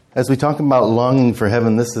As we talk about longing for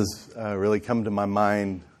heaven, this has really come to my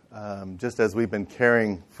mind just as we've been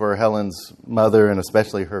caring for Helen's mother and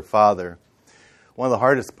especially her father. One of the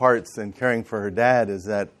hardest parts in caring for her dad is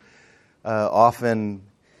that often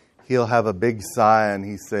he'll have a big sigh and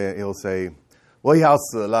he'll say, 我要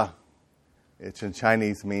死了, which in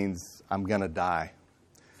Chinese means, I'm going to die.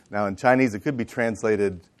 Now in Chinese it could be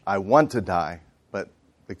translated, I want to die, but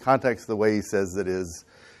the context of the way he says it is,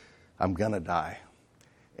 I'm going to die.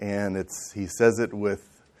 And he says it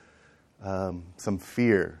with some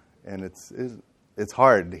fear, and it's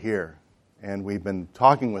hard to hear. And we've been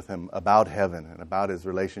talking with him about heaven and about his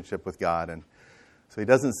relationship with God. And so he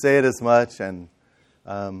doesn't say it as much, and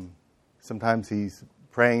sometimes he's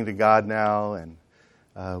praying to God now,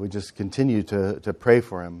 and we just continue to pray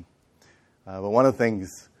for him. But one of the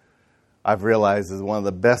things I've realized is one of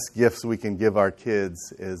the best gifts we can give our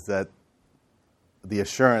kids is that the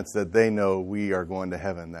assurance that they know we are going to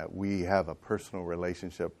heaven, that we have a personal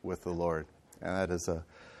relationship with the Lord. And that is a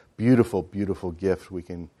beautiful, beautiful gift we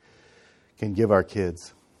can give our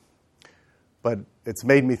kids. But it's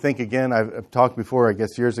made me think again. I've talked before, I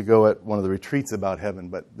guess years ago at one of the retreats about heaven,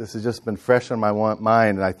 but this has just been fresh on my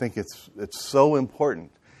mind, and I think it's so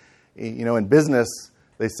important. You know, in business,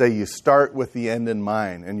 they say you start with the end in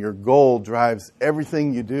mind, and your goal drives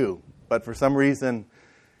everything you do. But for some reason,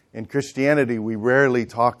 in Christianity, we rarely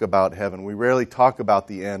talk about heaven. We rarely talk about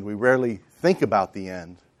the end. We rarely think about the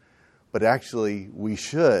end. But actually, we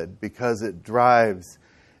should, because it drives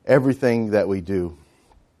everything that we do.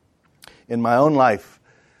 In my own life,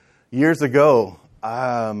 years ago,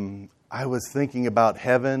 I was thinking about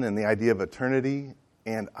heaven and the idea of eternity,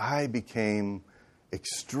 and I became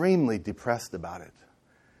extremely depressed about it.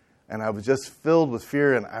 And I was just filled with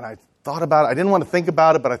fear, and I thought about it. I didn't want to think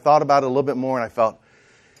about it, but I thought about it a little bit more, and I felt,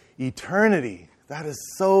 eternity, that is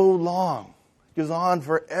so long. It goes on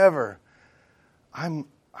forever. I'm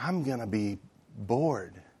going to be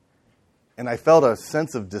bored. And I felt a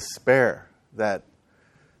sense of despair that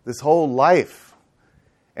this whole life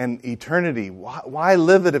and eternity, why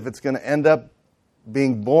live it if it's going to end up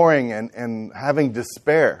being boring and having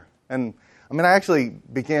despair? And I mean, I actually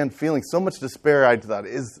began feeling so much despair,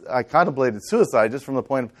 I contemplated suicide just from the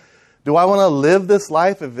point of, do I want to live this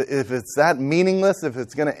life if it's that meaningless, if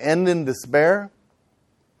it's going to end in despair?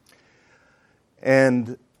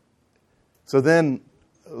 And so then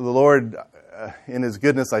the Lord, in His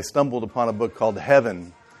goodness, I stumbled upon a book called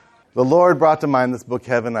Heaven. The Lord brought to mind this book,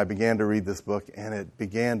 Heaven. I began to read this book, and it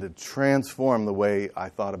began to transform the way I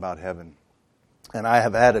thought about heaven. And I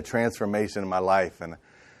have had a transformation in my life, and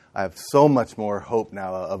I have so much more hope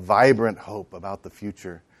now, a vibrant hope about the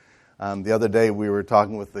future. The other day we were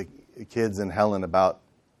talking with the kids and Helen about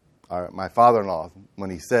my father-in-law when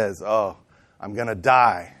he says, oh, I'm going to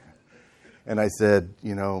die. And I said,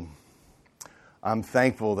 you know, I'm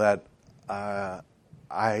thankful that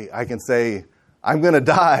I can say I'm going to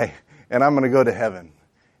die and I'm going to go to heaven.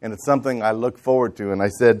 And it's something I look forward to. And I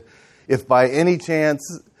said, if by any chance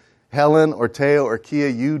Helen or Teo or Kia,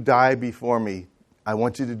 you die before me, I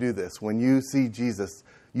want you to do this. When you see Jesus,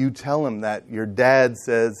 you tell him that your dad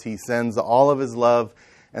says he sends all of his love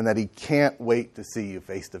and that he can't wait to see you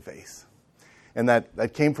face to face. And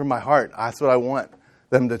that came from my heart. That's what I want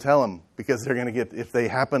them to tell him, because they're going to if they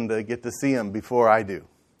happen to get to see him before I do,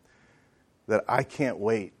 that I can't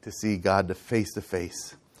wait to see God face to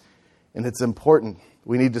face. And it's important.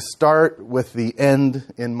 We need to start with the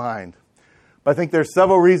end in mind. But I think there's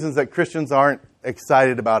several reasons that Christians aren't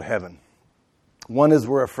excited about heaven. One is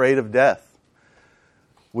we're afraid of death.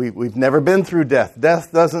 We've never been through death.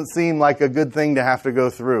 Death doesn't seem like a good thing to have to go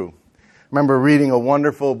through. I remember reading a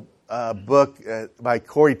wonderful book by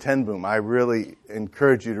Corrie ten Boom. I really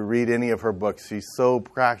encourage you to read any of her books. She's so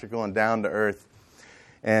practical and down to earth.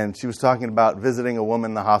 And she was talking about visiting a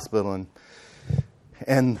woman in the hospital,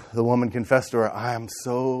 and the woman confessed to her, I am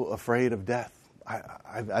so afraid of death.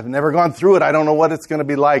 I've never gone through it. I don't know what it's going to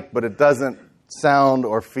be like, but it doesn't sound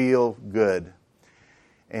or feel good.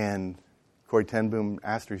 And Corrie ten Boom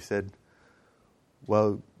asked her, he said,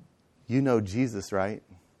 well, you know Jesus, right?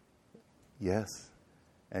 Yes.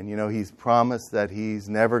 And you know he's promised that he's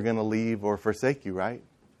never going to leave or forsake you, right?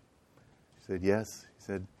 She said, yes. He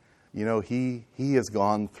said, you know, he has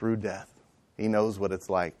gone through death. He knows what it's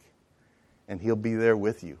like. And he'll be there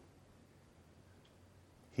with you.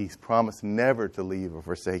 He's promised never to leave or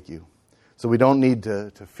forsake you. So we don't need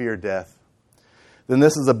to fear death. Then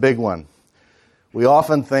this is a big one. We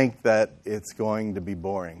often think that it's going to be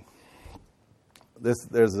boring.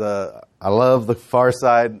 I love The Far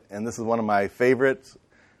Side, and this is one of my favorites.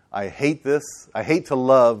 I hate this. I hate to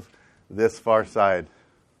love this Far Side.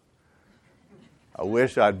 I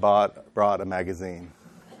wish I'd brought a magazine.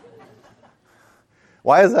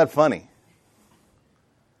 Why is that funny?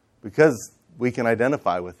 Because we can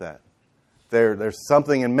identify with that. There's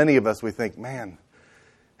something in many of us, we think, man,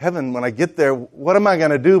 heaven, when I get there, what am I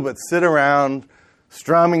going to do but sit around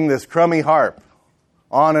strumming this crummy harp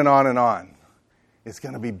on and on and on? It's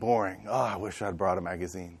going to be boring. Oh, I wish I'd brought a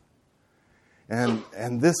magazine.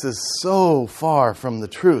 And this is so far from the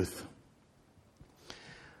truth.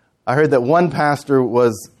 I heard that one pastor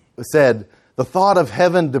said, the thought of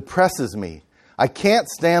heaven depresses me. I can't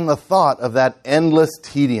stand the thought of that endless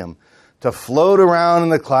tedium, to float around in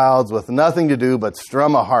the clouds with nothing to do but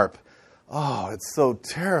strum a harp. Oh, it's so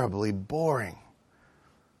terribly boring.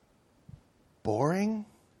 Boring?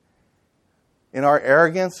 In our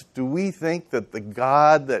arrogance, do we think that the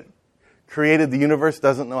God that created the universe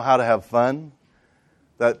doesn't know how to have fun?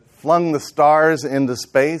 That flung the stars into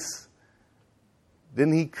space?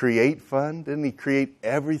 Didn't he create fun? Didn't he create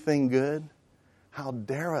everything good? How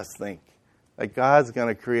dare us think that God's going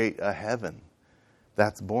to create a heaven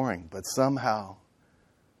that's boring? But somehow,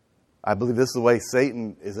 I believe this is the way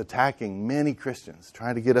Satan is attacking many Christians,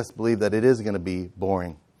 trying to get us to believe that it is going to be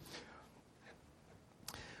boring.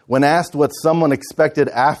 When asked what someone expected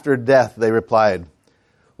after death, they replied,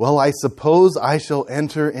 well, I suppose I shall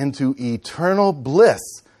enter into eternal bliss,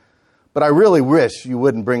 but I really wish you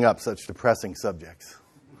wouldn't bring up such depressing subjects.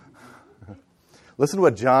 Listen to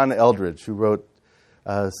what John Eldredge, who wrote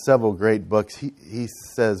several great books, he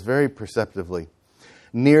says very perceptively,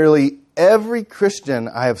 nearly every Christian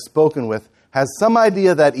I have spoken with has some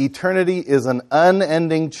idea that eternity is an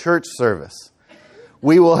unending church service.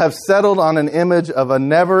 We will have settled on an image of a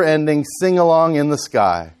never-ending sing-along in the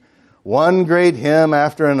sky. One great hymn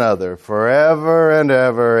after another, forever and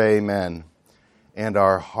ever, amen. And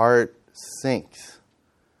our heart sinks.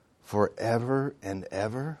 Forever and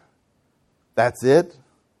ever? That's it?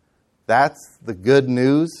 That's the good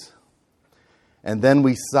news? And then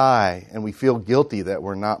we sigh and we feel guilty that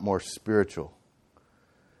we're not more spiritual.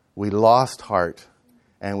 We lost heart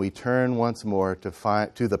and we turn once more to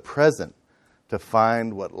the present to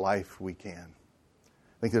find what life we can.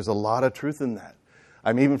 I think there's a lot of truth in that.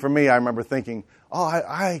 I mean, even for me, I remember thinking,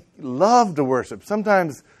 I love to worship.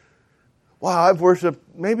 Sometimes, wow, I've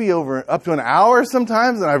worshiped maybe up to an hour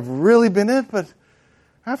sometimes, and I've really been it, but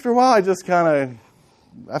after a while, I just I've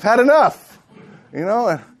had enough. You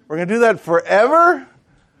know, we're going to do that forever?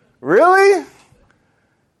 Really?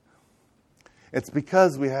 It's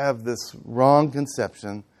because we have this wrong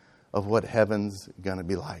conception of what heaven's going to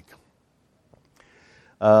be like.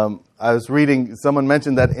 I was reading, someone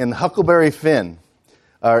mentioned that in Huckleberry Finn,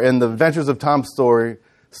 in the Adventures of Tom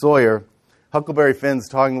Sawyer, Huckleberry Finn's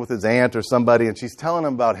talking with his aunt or somebody, and she's telling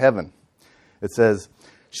him about heaven. It says,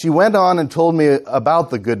 she went on and told me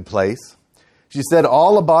about the good place. She said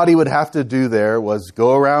all a body would have to do there was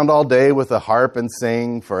go around all day with a harp and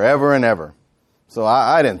sing forever and ever. So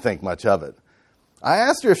I didn't think much of it. I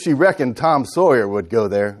asked her if she reckoned Tom Sawyer would go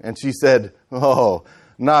there, and she said, oh,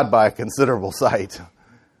 not by a considerable sight.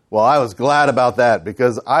 Well, I was glad about that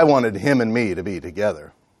because I wanted him and me to be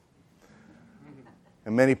together.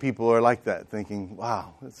 And many people are like that, thinking,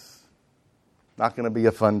 wow, it's not going to be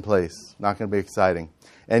a fun place, not going to be exciting.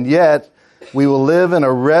 And yet, we will live in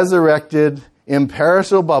a resurrected,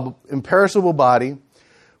 imperishable body.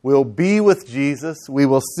 We'll be with Jesus. We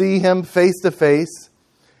will see him face to face.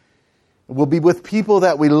 We'll be with people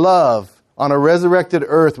that we love on a resurrected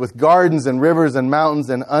earth with gardens and rivers and mountains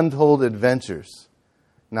and untold adventures.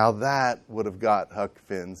 Now that would have got Huck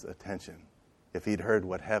Finn's attention if he'd heard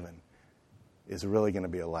what heaven is really going to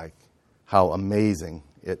be like, how amazing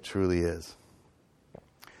it truly is.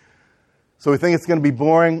 So we think it's going to be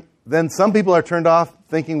boring. Then some people are turned off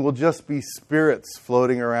thinking we'll just be spirits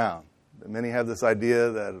floating around. Many have this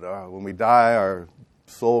idea that when we die, our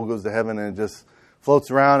soul goes to heaven and it just floats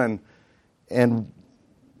around, and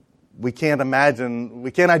we can't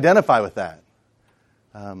identify with that.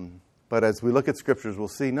 But as we look at scriptures, we'll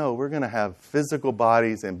see, no, we're going to have physical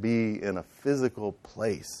bodies and be in a physical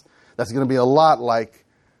place. That's going to be a lot like,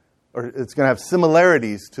 or it's going to have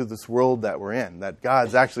similarities to this world that we're in, that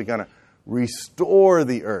God's actually going to restore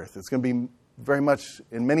the earth. It's going to be very much,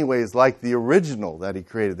 in many ways, like the original that he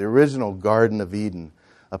created, the original Garden of Eden,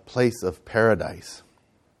 a place of paradise.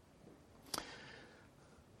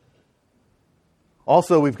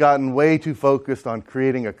 Also, we've gotten way too focused on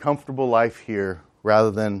creating a comfortable life here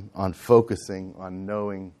rather than on focusing on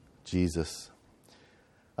knowing Jesus.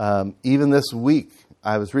 Even this week,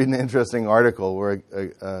 I was reading an interesting article where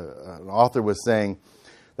an author was saying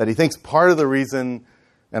that he thinks part of the reason,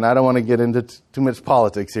 and I don't want to get into too much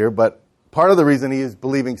politics here, but part of the reason he is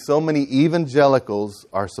believing so many evangelicals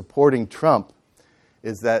are supporting Trump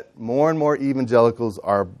is that more and more evangelicals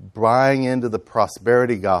are buying into the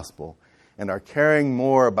prosperity gospel and are caring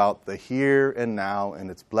more about the here and now and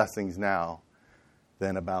its blessings now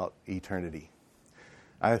than about eternity.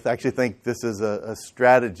 I actually think this is a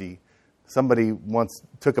strategy. Somebody once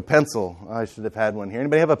took a pencil. I should have had one here.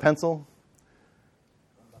 Anybody have a pencil?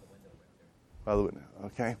 By the window.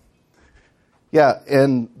 Okay. Yeah,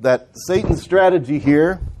 and that Satan's strategy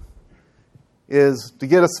here is to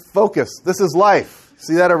get us focused. This is life.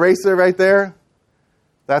 See that eraser right there?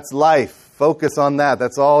 That's life. Focus on that.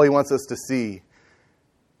 That's all he wants us to see.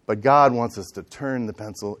 But God wants us to turn the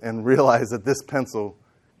pencil and realize that this pencil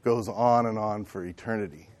goes on and on for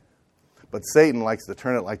eternity. But Satan likes to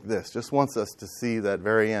turn it like this. Just wants us to see that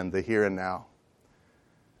very end, the here and now.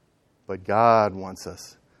 But God wants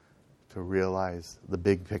us to realize the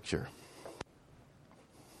big picture.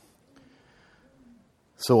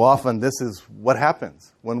 So often this is what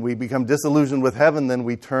happens. When we become disillusioned with heaven, then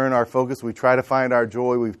we turn our focus. We try to find our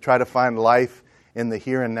joy. We try to find life in the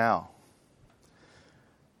here and now.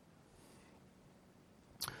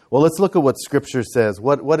 Well, let's look at what Scripture says.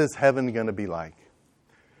 What is heaven going to be like?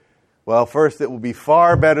 Well, first, it will be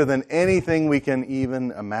far better than anything we can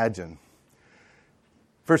even imagine.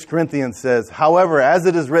 1 Corinthians says, however, as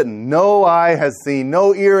it is written, no eye has seen,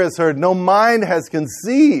 no ear has heard, no mind has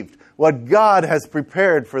conceived what God has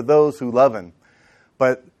prepared for those who love Him.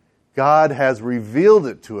 But God has revealed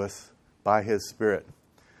it to us by His Spirit.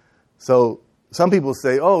 So some people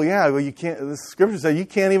say, oh yeah, well you can't, the Scripture says you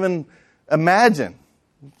can't even imagine.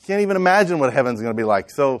 You can't even imagine what heaven's going to be like.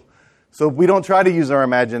 So we don't try to use our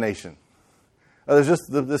imagination. There's just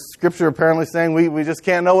the Scripture apparently saying we just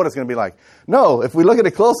can't know what it's going to be like. No, if we look at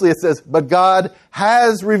it closely, it says, but God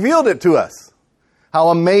has revealed it to us. How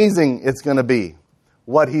amazing it's going to be.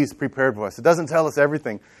 What He's prepared for us. It doesn't tell us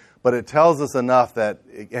everything, but it tells us enough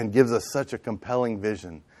and gives us such a compelling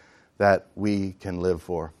vision that we can live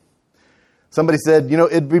for. Somebody said,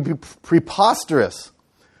 it'd be preposterous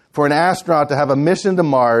for an astronaut to have a mission to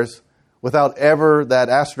Mars without that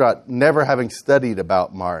astronaut never having studied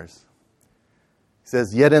about Mars. He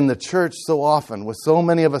says, yet in the church so often, with so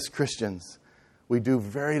many of us Christians, we do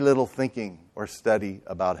very little thinking or study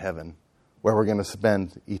about heaven, where we're going to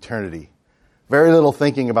spend eternity. Very little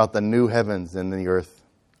thinking about the new heavens and the earth.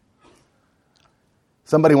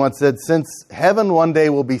 Somebody once said, since heaven one day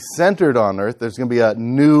will be centered on earth, there's going to be a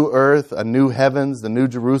new earth, a new heavens, the new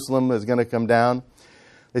Jerusalem is going to come down.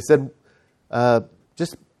 They said,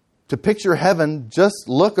 just to picture heaven, just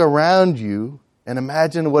look around you and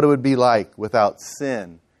imagine what it would be like without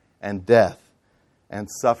sin and death and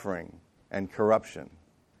suffering and corruption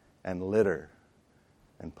and litter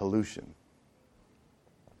and pollution.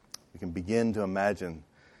 We can begin to imagine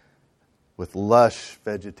with lush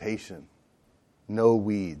vegetation, no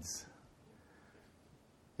weeds.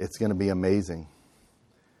 It's going to be amazing.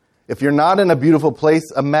 If you're not in a beautiful place,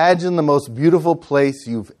 imagine the most beautiful place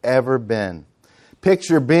you've ever been.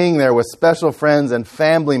 Picture being there with special friends and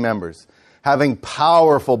family members, having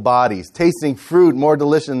powerful bodies, tasting fruit more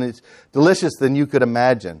delicious than you could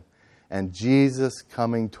imagine, and Jesus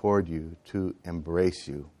coming toward you to embrace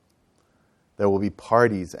you. There will be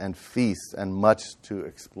parties and feasts and much to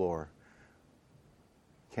explore.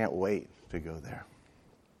 Can't wait to go there.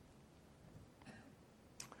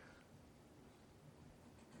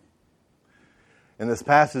 In this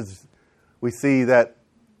passage, we see that,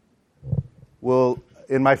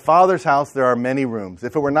 in my Father's house there are many rooms.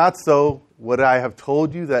 If it were not so, would I have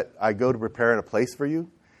told you that I go to prepare a place for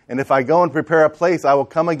you? And if I go and prepare a place, I will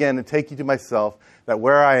come again and take you to myself, that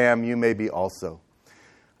where I am, you may be also.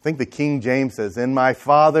 I think the King James says, in my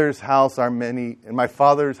Father's house are many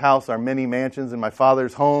mansions, in my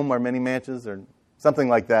Father's home are many mansions, or something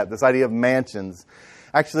like that. This idea of mansions.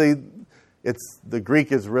 Actually, the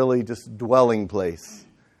Greek is really just dwelling place.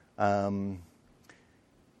 I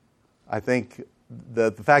think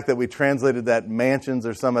the fact that we translated that mansions,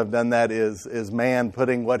 or some have done that, is man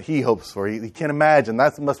putting what he hopes for. He can't imagine.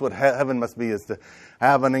 That's what heaven must be, is to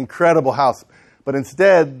have an incredible house. But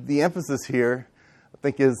instead, the emphasis here, I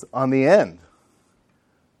think, is on the end.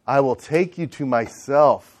 I will take you to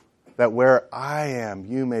myself, that where I am,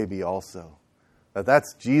 you may be also.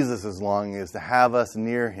 That's Jesus' longing, is to have us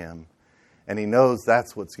near Him. And He knows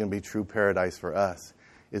that's what's going to be true paradise for us,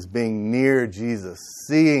 is being near Jesus,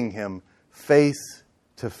 seeing Him face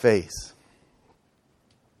to face.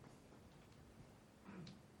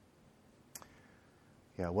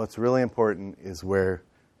 Yeah, what's really important is where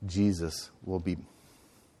Jesus will be.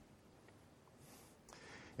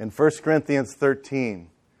 In 1 Corinthians 13,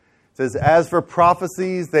 It says, as for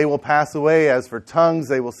prophecies, they will pass away. As for tongues,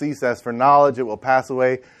 they will cease. As for knowledge, it will pass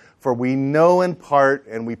away. For we know in part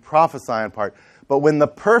and we prophesy in part. But when the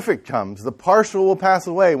perfect comes, the partial will pass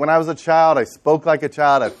away. When I was a child, I spoke like a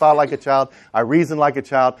child. I thought like a child. I reasoned like a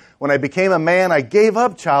child. When I became a man, I gave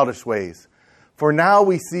up childish ways. For now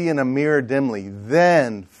we see in a mirror dimly.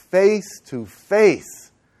 Then face to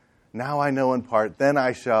face. Now I know in part. Then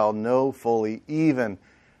I shall know fully, even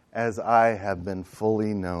as I have been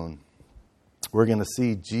fully known. We're going to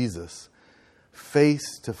see Jesus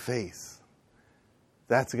face to face.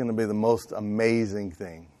 That's going to be the most amazing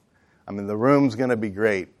thing. I mean, the room's going to be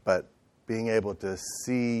great, but being able to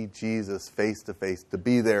see Jesus face to face, to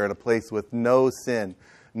be there in a place with no sin,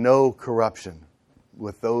 no corruption,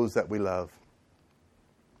 with those that we love.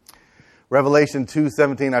 Revelation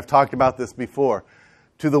 2:17, I've talked about this before.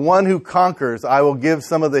 To the one who conquers, I will give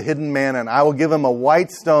some of the hidden manna, and I will give him a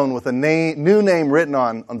white stone with a new name written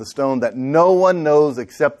on the stone that no one knows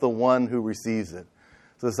except the one who receives it.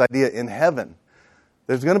 So this idea in heaven,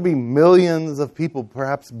 there's going to be millions of people,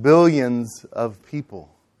 perhaps billions of people,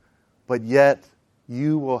 but yet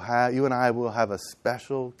you and I will have a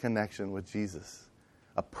special connection with Jesus,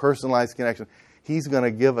 a personalized connection. He's going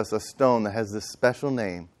to give us a stone that has this special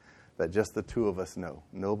name that just the two of us know.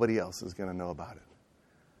 Nobody else is going to know about it.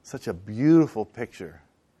 Such a beautiful picture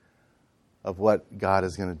of what God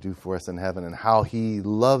is going to do for us in heaven and how He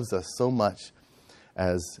loves us so much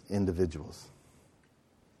as individuals.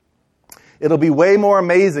 It'll be way more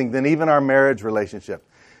amazing than even our marriage relationship.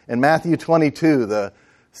 In Matthew 22, the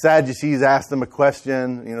Sadducees asked them a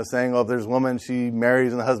question, saying, if there's a woman, she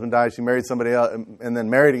marries and the husband dies, she married somebody else, and then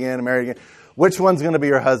married again and married again. Which one's going to be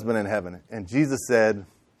her husband in heaven? And Jesus said,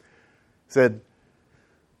 the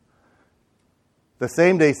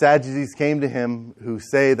same day Sadducees came to him who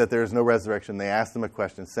say that there is no resurrection. They asked him a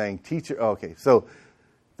question saying, Teacher, so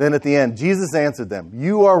then at the end, Jesus answered them,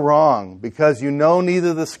 you are wrong because you know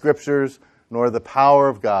neither the Scriptures nor the power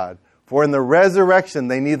of God. For in the resurrection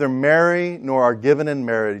they neither marry nor are given in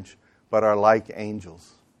marriage, but are like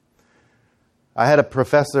angels. I had a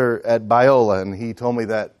professor at Biola, and he told me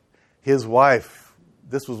that his wife,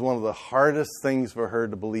 this was one of the hardest things for her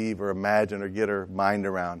to believe or imagine or get her mind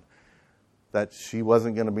around, that she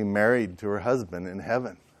wasn't going to be married to her husband in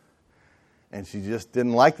heaven. And she just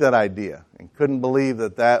didn't like that idea and couldn't believe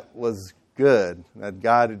that that was good, that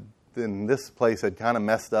God in this place had kind of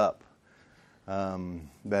messed up,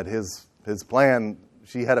 that his plan,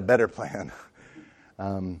 she had a better plan.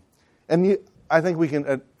 I think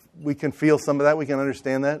we can feel some of that, we can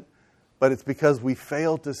understand that, but it's because we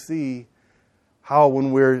fail to see how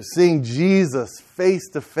when we're seeing Jesus face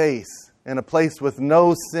to face in a place with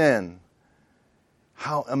no sin,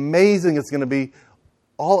 how amazing it's going to be.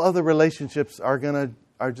 All other relationships are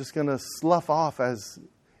just going to slough off as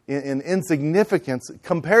in insignificance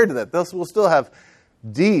compared to that. Thus, we'll still have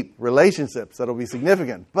deep relationships that'll be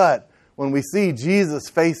significant. But when we see Jesus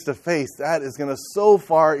face to face, that is going to so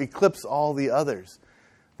far eclipse all the others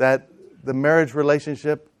that the marriage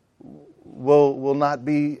relationship will not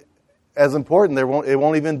be as important. It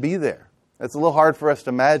won't even be there. It's a little hard for us to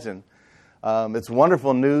imagine. It's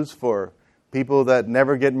wonderful news for people that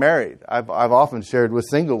never get married. I've often shared with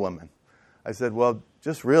single women. I said, well,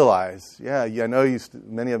 just realize, I know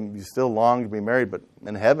many of them, you still long to be married, but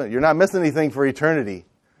in heaven, you're not missing anything for eternity.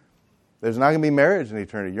 There's not going to be marriage in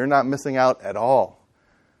eternity. You're not missing out at all.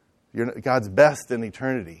 God's best in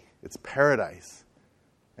eternity. It's paradise.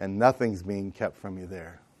 And nothing's being kept from you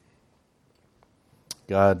there.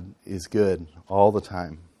 God is good all the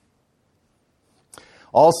time.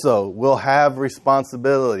 Also, we'll have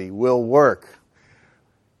responsibility. We'll work.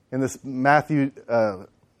 In this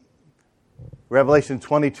Revelation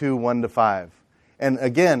 22, 1-5. And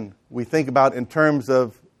again, we think about in terms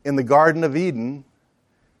of in the Garden of Eden,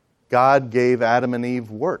 God gave Adam and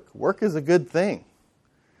Eve work. Work is a good thing.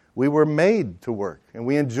 We were made to work, and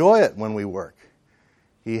we enjoy it when we work.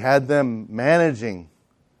 He had them managing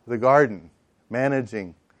the garden,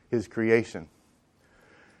 managing His creation.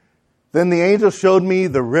 Then the angel showed me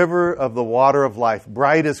the river of the water of life,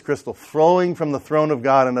 bright as crystal, flowing from the throne of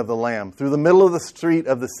God and of the Lamb, through the middle of the street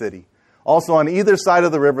of the city. Also on either side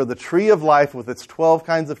of the river, the tree of life with its 12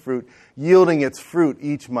 kinds of fruit, yielding its fruit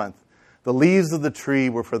each month. The leaves of the tree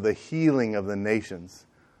were for the healing of the nations.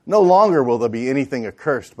 No longer will there be anything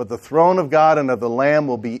accursed, but the throne of God and of the Lamb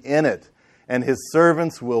will be in it, and His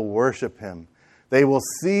servants will worship Him. They will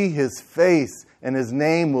see His face, and His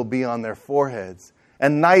name will be on their foreheads.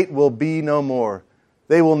 And night will be no more.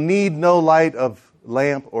 They will need no light of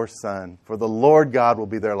lamp or sun, for the Lord God will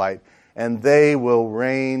be their light, and they will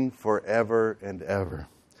reign forever and ever.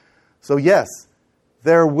 So yes,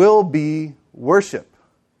 there will be worship.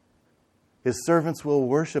 His servants will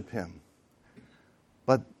worship him.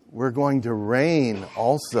 But we're going to reign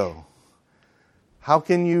also. How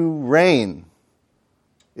can you reign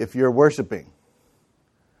if you're worshiping?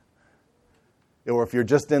 Or if you're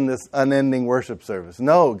just in this unending worship service?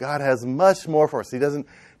 No, God has much more for us. He doesn't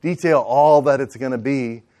detail all that it's going to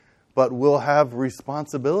be, but we'll have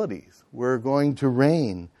responsibilities. We're going to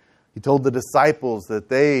reign. He told the disciples that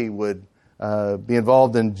they would be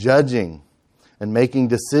involved in judging and making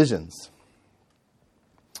decisions.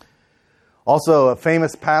 Also, a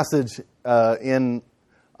famous passage in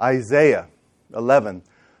Isaiah 11.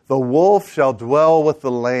 The wolf shall dwell with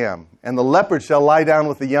the lamb, and the leopard shall lie down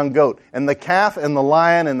with the young goat, and the calf and the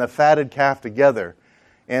lion and the fatted calf together,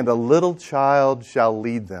 and a little child shall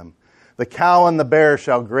lead them. The cow and the bear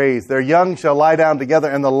shall graze, their young shall lie down together,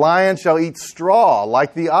 and the lion shall eat straw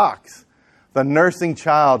like the ox. The nursing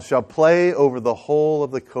child shall play over the hole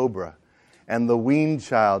of the cobra, and the weaned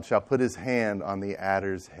child shall put his hand on the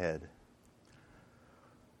adder's head.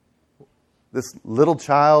 This little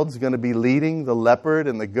child's going to be leading the leopard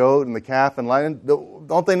and the goat and the calf and lion.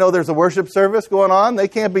 Don't they know there's a worship service going on? They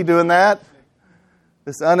can't be doing that.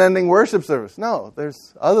 This unending worship service. No,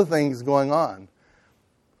 there's other things going on.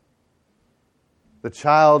 The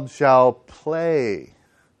child shall play.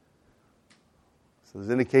 So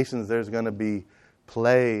there's indications there's going to be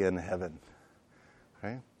play in heaven.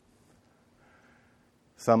 Okay?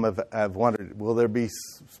 Some have wondered, will there be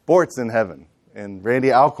sports in heaven? In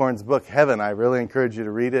Randy Alcorn's book, Heaven, I really encourage you to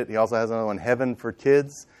read it. He also has another one, Heaven for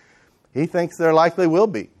Kids. He thinks there likely will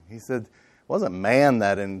be. He said, it wasn't man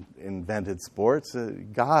that invented sports,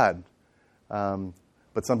 God.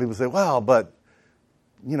 But some people say, well, but,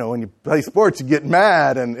 you know, when you play sports, you get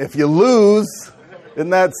mad. And if you lose,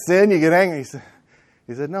 isn't that sin? You get angry.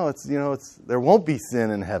 He said, no, there won't be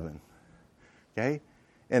sin in heaven. Okay?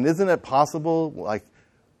 And isn't it possible, like,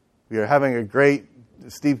 we are having a great,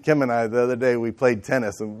 Steve Kim and I, the other day, we played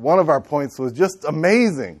tennis, and one of our points was just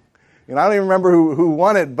amazing. And I don't even remember who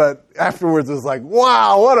won it, but afterwards it was like,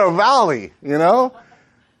 wow, what a volley, you know?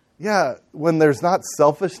 Yeah, when there's not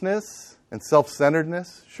selfishness and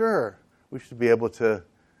self-centeredness, sure, we should be able to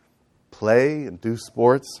play and do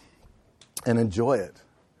sports and enjoy it.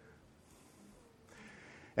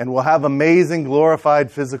 And we'll have amazing, glorified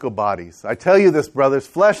physical bodies. I tell you this, brothers,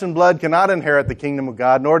 flesh and blood cannot inherit the kingdom of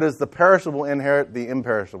God, nor does the perishable inherit the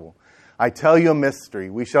imperishable. I tell you a mystery.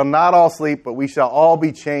 We shall not all sleep, but we shall all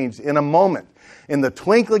be changed in a moment, in the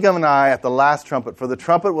twinkling of an eye at the last trumpet. For the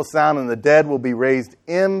trumpet will sound, and the dead will be raised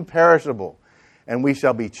imperishable, and we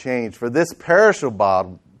shall be changed. For this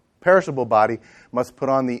perishable body must put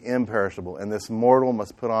on the imperishable, and this mortal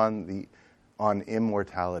must put on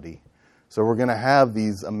immortality. So we're going to have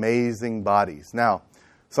these amazing bodies. Now,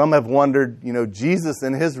 some have wondered, Jesus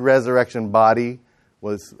in his resurrection body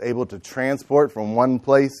was able to transport from one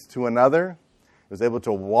place to another. He was able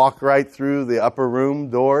to walk right through the upper room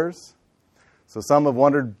doors. So some have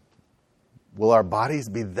wondered, will our bodies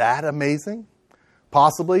be that amazing?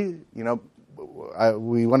 Possibly.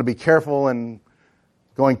 We want to be careful in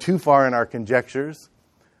going too far in our conjectures.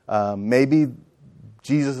 Maybe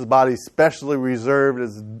Jesus' body is specially reserved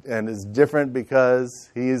and is different because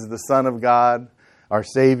he is the Son of God, our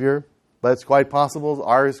Savior. But it's quite possible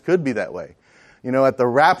ours could be that way. At the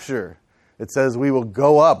rapture, it says we will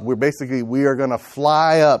go up. We are going to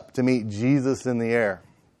fly up to meet Jesus in the air.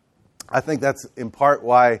 I think that's in part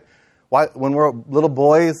why when we're little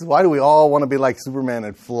boys, why do we all want to be like Superman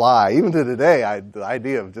and fly? Even to today, the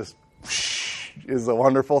idea of just is a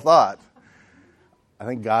wonderful thought. I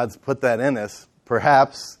think God's put that in us.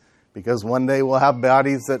 Perhaps because one day we'll have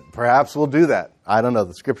bodies that perhaps will do that. I don't know.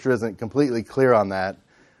 The scripture isn't completely clear on that.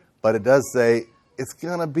 But it does say it's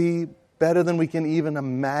going to be better than we can even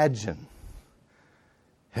imagine.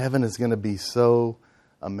 Heaven is going to be so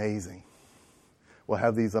amazing. We'll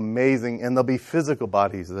have these amazing, and there'll be physical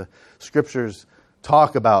bodies. The scriptures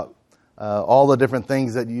talk about all the different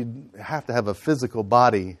things that you have to have a physical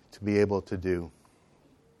body to be able to do.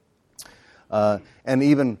 And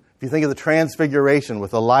even if you think of the transfiguration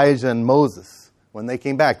with Elijah and Moses, when they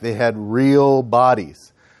came back, they had real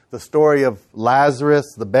bodies. The story of Lazarus,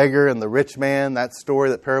 the beggar, and the rich man, that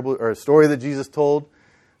story, story that Jesus told,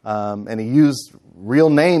 and he used real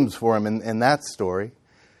names for him in that story.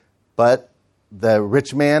 But the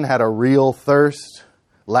rich man had a real thirst.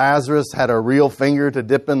 Lazarus had a real finger to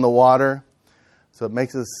dip in the water. So it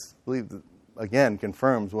makes us believe, again,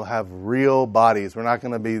 confirms we'll have real bodies. We're not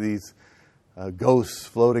going to be these ghosts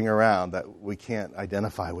floating around that we can't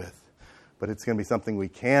identify with. But it's going to be something we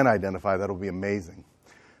can identify that'll be amazing.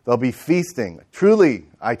 There'll be feasting. Truly,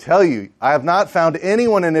 I tell you, I have not found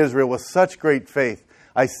anyone in Israel with such great faith.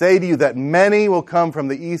 I say to you that many will come from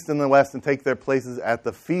the east and the west and take their places at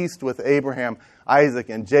the feast with Abraham, Isaac,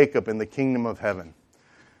 and Jacob in the kingdom of heaven.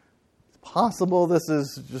 It's possible this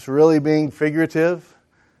is just really being figurative.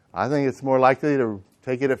 I think it's more likely to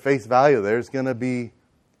take it at face value. There's going to be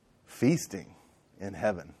feasting in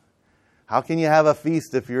heaven. How can you have a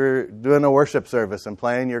feast if you're doing a worship service and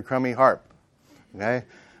playing your crummy harp? Okay?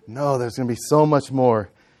 No, there's going to be so much more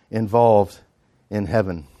involved in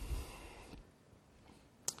heaven.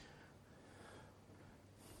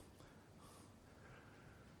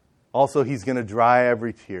 Also, he's going to dry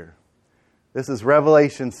every tear. This is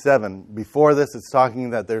Revelation 7. Before this, it's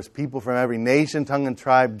talking that there's people from every nation, tongue, and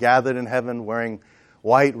tribe gathered in heaven wearing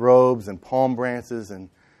white robes and palm branches and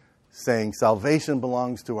saying, salvation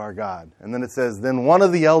belongs to our God. And then it says, then one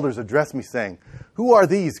of the elders addressed me saying, who are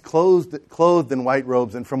these clothed in white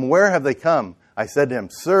robes, and from where have they come? I said to him,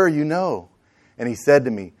 sir, you know. And he said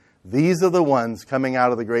to me, these are the ones coming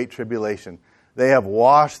out of the great tribulation. They have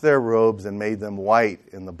washed their robes and made them white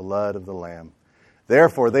in the blood of the Lamb.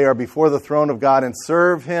 Therefore, they are before the throne of God and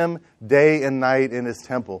serve him day and night in his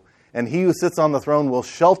temple. And he who sits on the throne will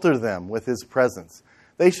shelter them with his presence.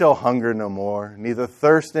 They shall hunger no more, neither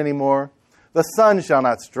thirst any more. The sun shall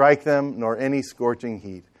not strike them, nor any scorching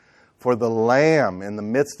heat. For the Lamb in the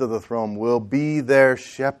midst of the throne will be their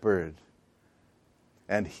shepherd.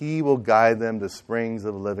 And he will guide them to springs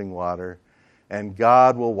of living water. And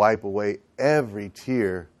God will wipe away every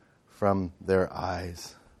tear from their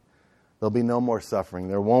eyes. There'll be no more suffering.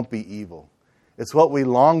 There won't be evil. It's what we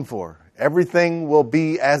long for. Everything will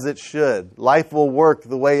be as it should. Life will work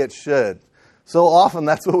the way it should. So often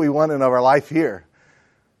that's what we want in our life here.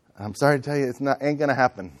 I'm sorry to tell you, ain't going to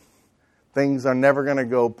happen. Things are never going to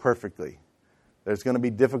go perfectly. There's going to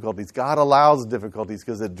be difficulties. God allows difficulties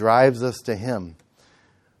because it drives us to him.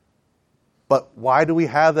 But why do we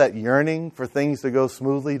have that yearning for things to go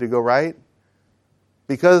smoothly, to go right?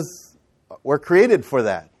 Because we're created for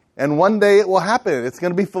that. And one day it will happen. It's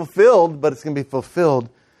going to be fulfilled, but it's going to be fulfilled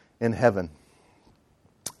in heaven.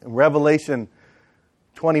 In Revelation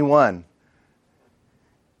 21,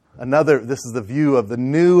 this is the view of the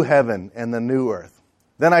new heaven and the new earth.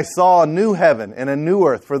 Then I saw a new heaven and a new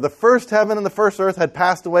earth, for the first heaven and the first earth had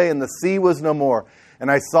passed away, and the sea was no more.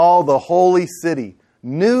 And I saw the holy city,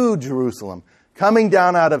 New Jerusalem, coming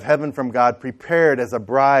down out of heaven from God, prepared as a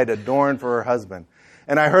bride adorned for her husband.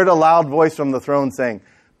 And I heard a loud voice from the throne saying,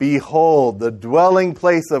 behold, the dwelling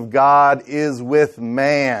place of God is with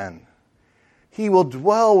man. He will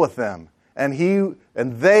dwell with them, and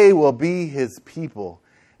they will be his people,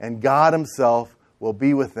 and God himself will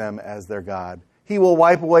be with them as their God. He will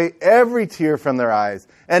wipe away every tear from their eyes,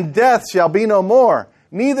 and death shall be no more.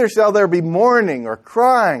 Neither shall there be mourning or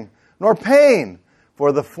crying, nor pain,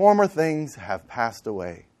 for the former things have passed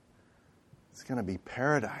away. It's going to be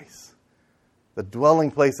paradise. The dwelling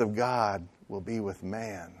place of God will be with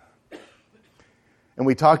man. And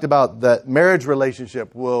we talked about that marriage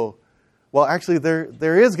relationship actually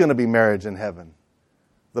there is going to be marriage in heaven.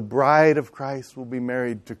 The bride of Christ will be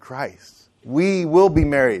married to Christ. We will be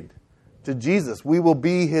married to Jesus. We will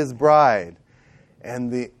be his bride.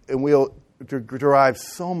 And we'll derive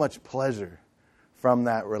so much pleasure from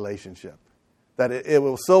that relationship that it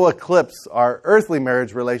will so eclipse our earthly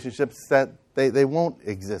marriage relationships that they won't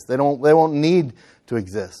exist. They won't need to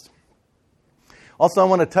exist. Also, I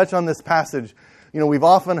want to touch on this passage. We've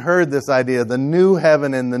often heard this idea, the new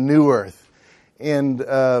heaven and the new earth. And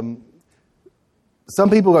some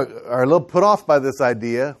people are a little put off by this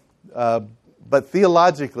idea, but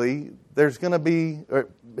theologically, there's going to be, or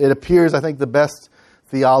it appears, I think the best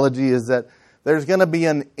theology is that there's going to be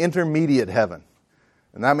an intermediate heaven.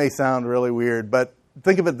 And that may sound really weird, but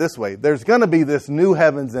think of it this way. There's going to be this new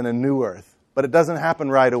heavens and a new earth, but it doesn't happen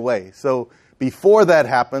right away. So before that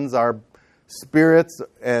happens, our spirits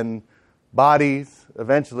and bodies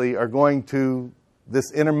eventually are going to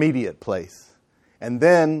this intermediate place. And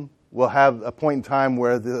then we'll have a point in time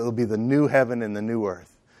where it'll be the new heaven and the new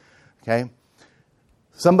earth. Okay?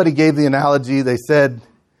 Somebody gave the analogy, they said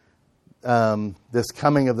this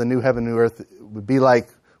coming of the new heaven, new earth would be like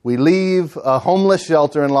we leave a homeless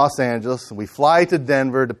shelter in Los Angeles, we fly to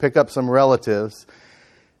Denver to pick up some relatives,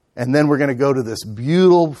 and then we're going to go to this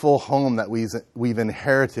beautiful home that we've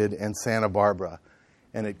inherited in Santa Barbara.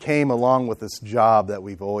 And it came along with this job that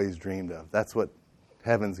we've always dreamed of. That's what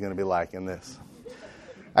heaven's going to be like in this.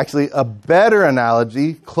 Actually, a better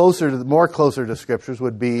analogy, more closer to scriptures,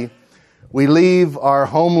 would be we leave our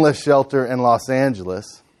homeless shelter in Los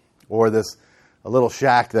Angeles, or a little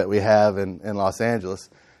shack that we have in Los Angeles.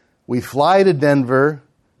 We fly to Denver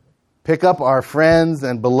pick up our friends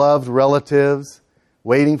and beloved relatives,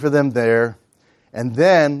 waiting for them there. And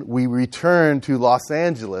then we return to Los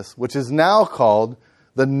Angeles, which is now called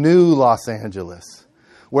the New Los Angeles,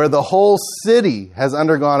 where the whole city has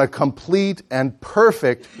undergone a complete and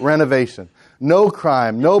perfect renovation. No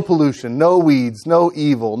crime, no pollution, no weeds, no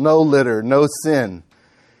evil, no litter, no sin.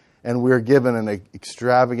 And we're given an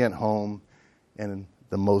extravagant home and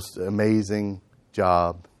the most amazing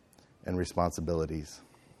job and responsibilities.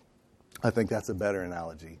 I think that's a better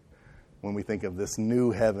analogy when we think of this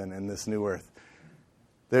new heaven and this new earth.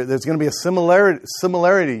 There's going to be a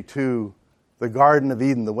similarity to the Garden of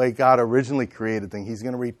Eden, the way God originally created things.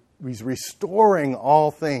 He's restoring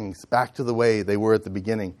all things back to the way they were at the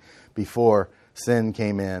beginning before sin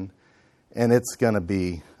came in. And it's going to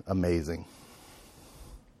be amazing.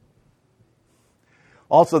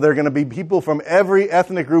 Also, there are going to be people from every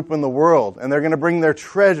ethnic group in the world, and they're going to bring their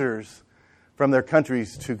treasures from their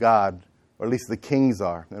countries to God, or at least the kings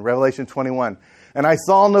are. In Revelation 21, and I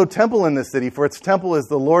saw no temple in this city, for its temple is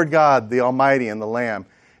the Lord God, the Almighty, and the Lamb.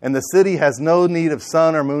 And the city has no need of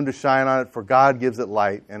sun or moon to shine on it, for God gives it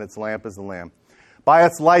light, and its lamp is the Lamb. By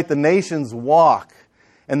its light the nations walk,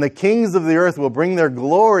 and the kings of the earth will bring their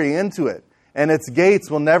glory into it, and its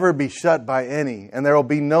gates will never be shut by any, and there will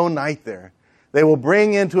be no night there. They will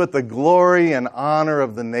bring into it the glory and honor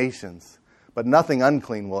of the nations, but nothing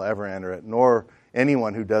unclean will ever enter it, nor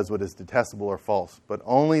anyone who does what is detestable or false, but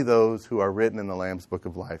only those who are written in the Lamb's book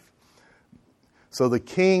of life. So the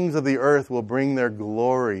kings of the earth will bring their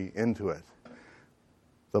glory into it.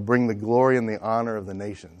 They'll bring the glory and the honor of the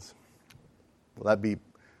nations. Will that be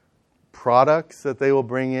products that they will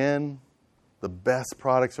bring in? The best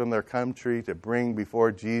products from their country to bring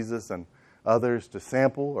before Jesus and others to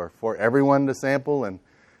sample, or for everyone to sample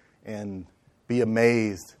and be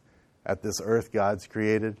amazed at this earth God's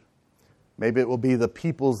created? Maybe it will be the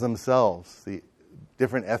peoples themselves, the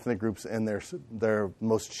different ethnic groups and their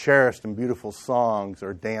most cherished and beautiful songs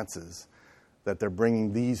or dances, that they're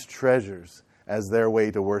bringing these treasures as their way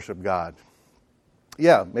to worship God.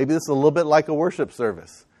 Yeah, maybe this is a little bit like a worship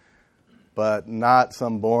service, but not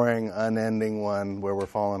some boring, unending one where we're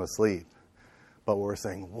falling asleep. But we're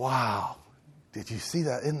saying, wow, did you see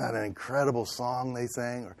that? Isn't that an incredible song they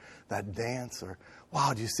sang? Or that dance? Or,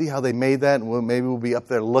 wow, do you see how they made that? And maybe we'll be up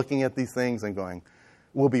there looking at these things and going,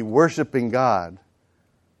 we'll be worshiping God,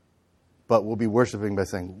 but we'll be worshiping by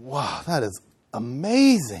saying, wow, that is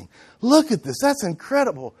amazing. Look at this. That's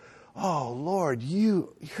incredible. Oh, Lord,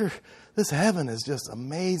 this heaven is just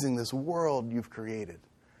amazing, this world you've created.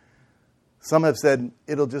 Some have said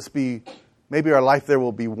it'll just be, maybe our life there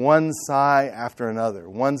will be one sigh after another,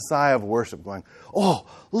 one sigh of worship going, oh,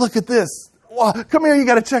 look at this. Wow, come here, you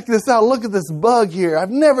got to check this out. Look at this bug here. I've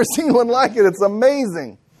never seen one like it. It's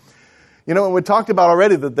amazing. You know, we talked about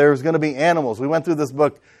already that there's going to be animals. We went through this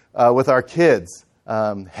book with our kids,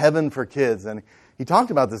 Heaven for Kids, and he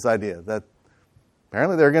talked about this idea that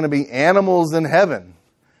apparently there are going to be animals in heaven.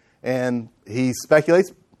 And he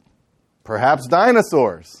speculates, perhaps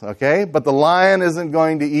dinosaurs, okay? But the lion isn't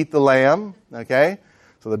going to eat the lamb, okay?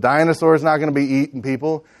 So the dinosaur is not going to be eating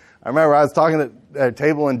people. I remember I was talking at a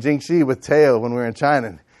table in Jingxi with Teo when we were in China.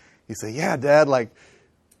 And he said, yeah, Dad,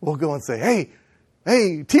 we'll go and say,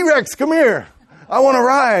 hey, T-Rex, come here. I want to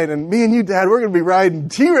ride. And me and you, Dad, we're going to be riding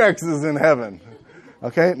T-Rexes in heaven.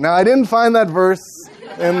 Okay? Now, I didn't find that verse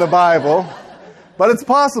in the Bible, but it's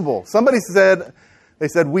possible. Somebody said,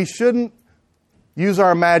 we shouldn't use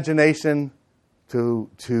our imagination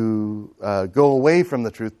to go away from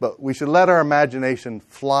the truth, but we should let our imagination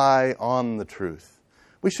fly on the truth.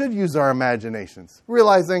 We should use our imaginations,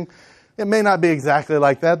 realizing it may not be exactly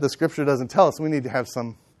like that. The Scripture doesn't tell us. We need to have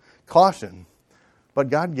some caution. But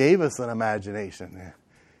God gave us an imagination.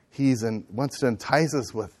 He wants to entice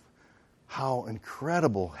us with how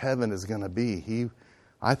incredible heaven is going to be.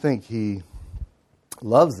 I think He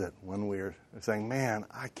loves it when we're saying, man,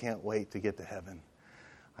 I can't wait to get to heaven.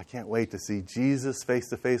 I can't wait to see Jesus face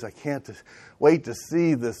to face. I can't wait to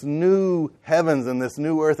see this new heavens and this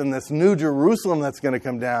new earth and this new Jerusalem that's going to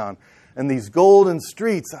come down. And these golden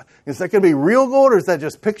streets. Is that going to be real gold, or is that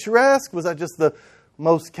just picturesque? Was that just the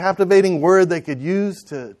most captivating word they could use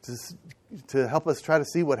to help us try to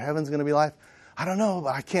see what heaven's going to be like? I don't know,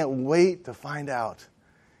 but I can't wait to find out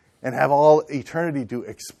and have all eternity to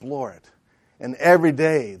explore it. And every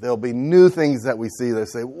day there'll be new things that we see that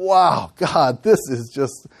say, wow, God, this is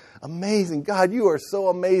just amazing. God, you are so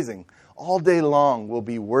amazing. All day long will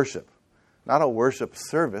be worship. Not a worship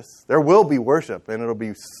service. There will be worship, and it'll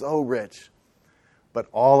be so rich. But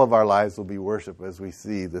all of our lives will be worship as we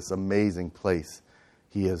see this amazing place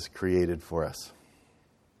He has created for us.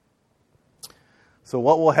 So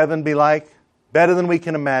what will heaven be like? Better than we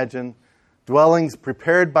can imagine. Dwellings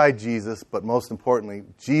prepared by Jesus, but most importantly,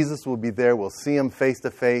 Jesus will be there. We'll see him face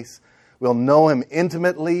to face. We'll know him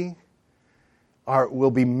intimately.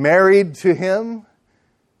 We'll be married to him.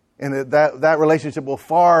 And that relationship will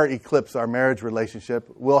far eclipse our marriage relationship.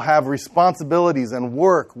 We'll have responsibilities and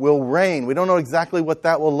work. We'll reign. We don't know exactly what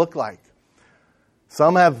that will look like.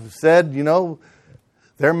 Some have said,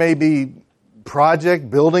 there may be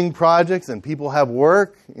building projects, and people have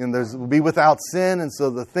work, and will be without sin. And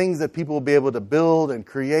so the things that people will be able to build and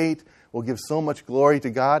create will give so much glory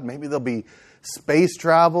to God. Maybe there'll be space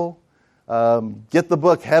travel. Get the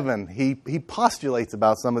book Heaven. He postulates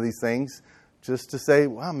about some of these things just to say,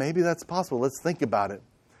 wow, maybe that's possible. Let's think about it.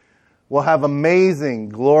 We'll have amazing,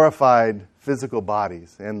 glorified physical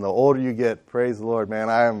bodies. And the older you get, praise the Lord, man,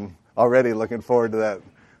 I am already looking forward to that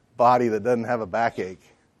body that doesn't have a backache.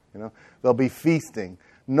 There'll be feasting.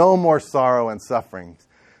 No more sorrow and suffering.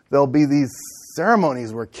 There'll be these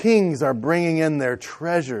ceremonies where kings are bringing in their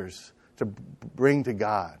treasures to bring to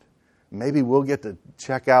God. Maybe we'll get to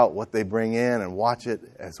check out what they bring in and watch it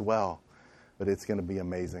as well. But it's going to be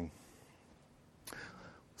amazing.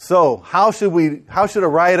 So, how should a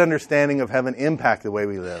right understanding of heaven impact the way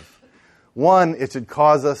we live? One, it should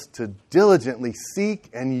cause us to diligently seek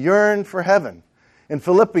and yearn for heaven. In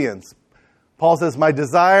Philippians, Paul says, "My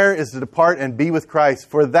desire is to depart and be with Christ,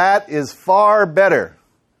 for that is far better."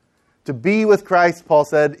 To be with Christ, Paul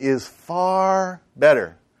said, is far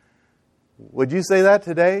better. Would you say that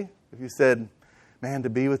today? If you said, man, to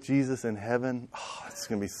be with Jesus in heaven, it's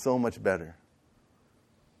going to be so much better.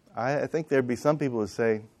 I think there'd be some people who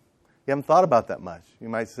say, you haven't thought about that much. You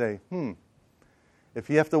might say, if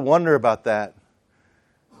you have to wonder about that,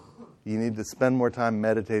 you need to spend more time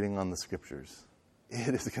meditating on the Scriptures.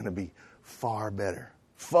 It is going to be far better.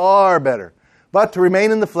 Far better. But to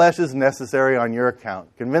remain in the flesh is necessary on your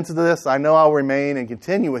account. Convinced of this, I know I'll remain and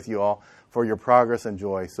continue with you all for your progress and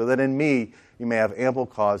joy, so that in me you may have ample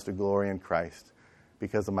cause to glory in Christ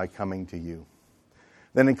because of my coming to you.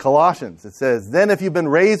 Then in Colossians, it says, "Then if you've been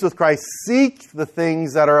raised with Christ, seek the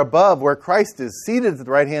things that are above, where Christ is, seated at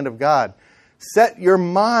the right hand of God. Set your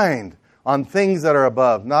mind on things that are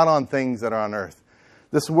above, not on things that are on earth."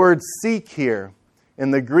 This word seek here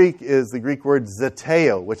in the Greek is the Greek word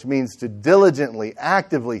zeteo, which means to diligently,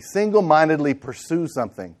 actively, single-mindedly pursue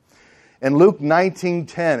something. In Luke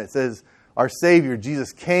 19:10, it says, our Savior,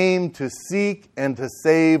 Jesus, came to seek and to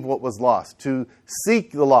save what was lost, to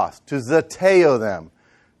seek the lost, to zeteo them,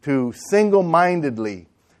 to single-mindedly,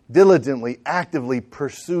 diligently, actively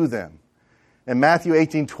pursue them. In Matthew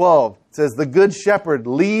 18:12, it says, "The good shepherd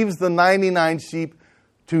leaves the 99 sheep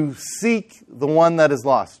to seek the one that is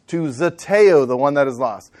lost," to zeteo the one that is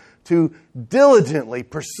lost, to diligently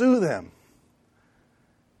pursue them.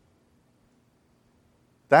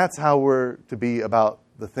 That's how we're to be about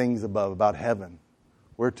the things above, about heaven.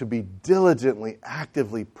 We're to be diligently,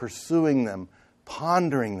 actively pursuing them,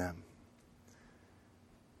 pondering them.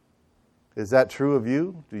 Is that true of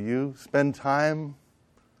you? Do you spend time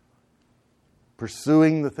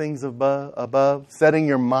pursuing the things above, setting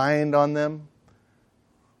your mind on them?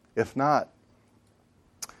 If not,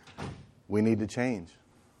 we need to change.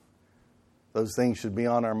 Those things should be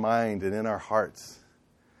on our mind and in our hearts.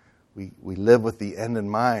 We live with the end in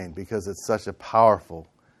mind because it's such a powerful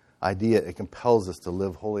idea. It compels us to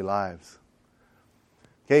live holy lives.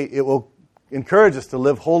 Okay, it will encourage us to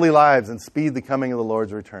live holy lives and speed the coming of the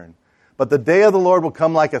Lord's return. But the day of the Lord will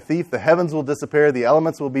come like a thief. The heavens will disappear. The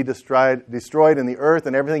elements will be destroyed, and the earth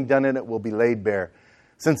and everything done in it will be laid bare.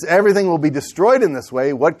 Since everything will be destroyed in this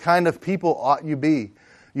way, what kind of people ought you be?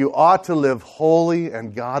 You ought to live holy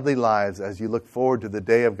and godly lives as you look forward to the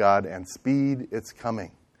day of God and speed its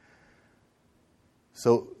coming.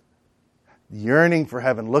 So, yearning for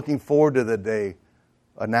heaven, looking forward to the day,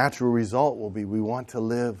 a natural result will be we want to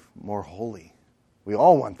live more holy. We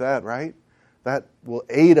all want that, right? That will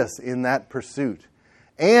aid us in that pursuit.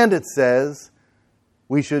 And it says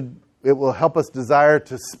it will help us desire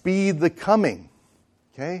to speed the coming.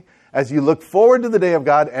 Okay? As you look forward to the day of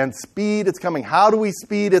God and speed its coming. How do we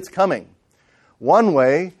speed its coming? One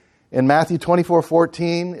way, in Matthew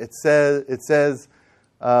 24:14, it says,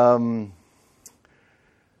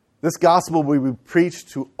 this gospel will be preached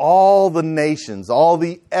to all the nations, all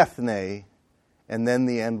the ethne, and then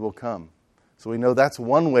the end will come. So we know that's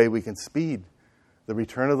one way we can speed the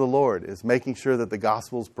return of the Lord, is making sure that the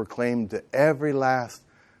gospel is proclaimed to every last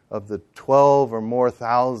of the 12 or more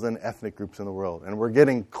thousand ethnic groups in the world. And we're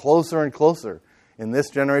getting closer and closer in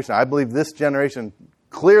this generation. I believe this generation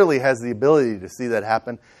clearly has the ability to see that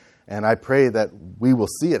happen, and I pray that we will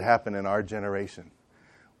see it happen in our generation.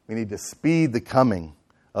 We need to speed the coming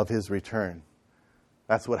of his return.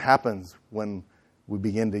 That's what happens when we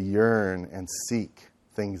begin to yearn and seek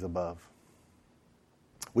things above.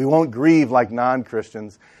 We won't grieve like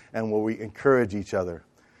non-Christians, and will we encourage each other.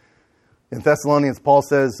 In Thessalonians, Paul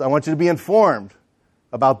says, I want you to be informed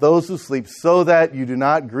about those who sleep so that you do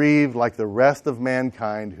not grieve like the rest of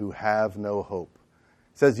mankind who have no hope.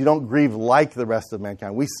 It says you don't grieve like the rest of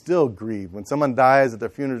mankind. We still grieve. When someone dies at their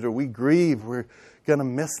funeral, we grieve. We're going to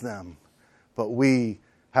miss them. But we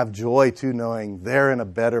have joy too, knowing they're in a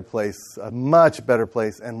better place, a much better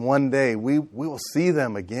place, and one day we will see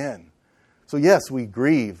them again. So yes, we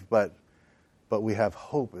grieve, but we have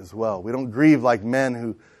hope as well. We don't grieve like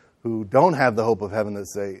men who don't have the hope of heaven that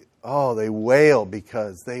say, oh, they wail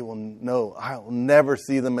because they will know, I will never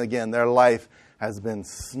see them again. Their life has been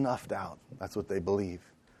snuffed out. That's what they believe.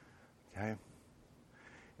 Okay?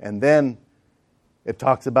 And then it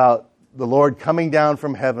talks about the Lord coming down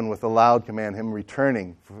from heaven with a loud command, him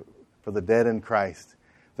returning for the dead in Christ.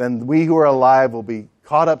 Then we who are alive will be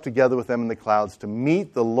caught up together with them in the clouds to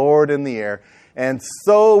meet the Lord in the air. And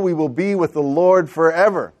so we will be with the Lord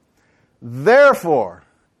forever. Therefore,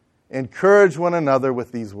 encourage one another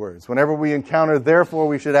with these words. Whenever we encounter therefore,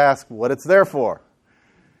 we should ask what it's there for.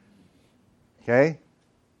 Okay?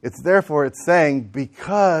 It's therefore, it's saying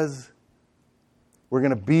because we're going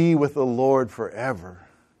to be with the Lord forever,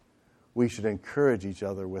 we should encourage each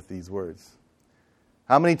other with these words.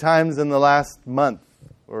 How many times in the last month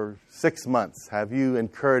or 6 months have you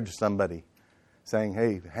encouraged somebody saying,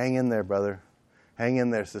 hey, hang in there, brother. Hang in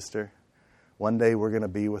there, sister. One day we're going to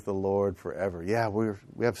be with the Lord forever. Yeah,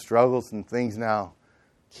 we have struggles and things now.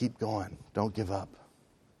 Keep going. Don't give up.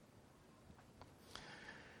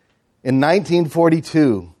 In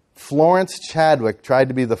 1942, Florence Chadwick tried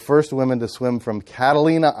to be the first woman to swim from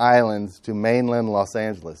Catalina Islands to mainland Los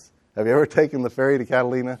Angeles. Have you ever taken the ferry to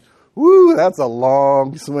Catalina? Woo, that's a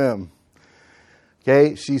long swim.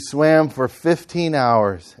 Okay, she swam for 15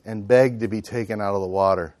 hours and begged to be taken out of the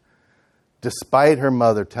water, despite her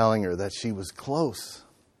mother telling her that she was close.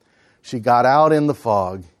 She got out in the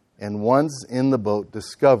fog and once in the boat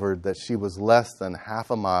discovered that she was less than half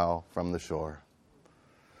a mile from the shore.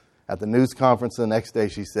 At the news conference the next day,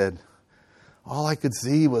 she said, all I could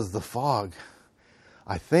see was the fog.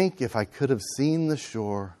 I think if I could have seen the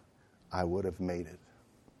shore, I would have made it.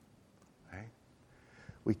 Right?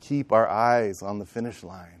 We keep our eyes on the finish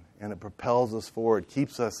line, and it propels us forward,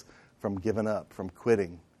 keeps us from giving up, from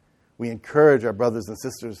quitting. We encourage our brothers and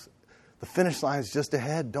sisters, the finish line is just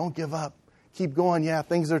ahead. Don't give up. Keep going. Yeah,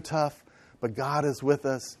 things are tough, but God is with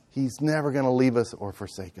us. He's never going to leave us or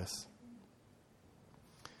forsake us.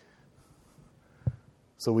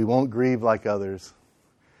 So we won't grieve like others.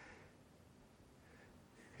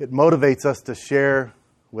 It motivates us to share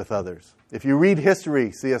with others. If you read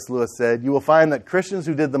history, C.S. Lewis said, you will find that Christians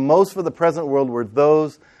who did the most for the present world were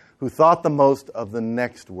those who thought the most of the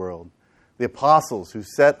next world. The apostles who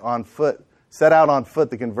set out on foot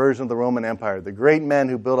the conversion of the Roman Empire, the great men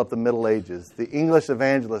who built up the Middle Ages, the English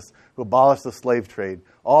evangelists who abolished the slave trade,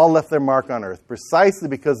 all left their mark on earth precisely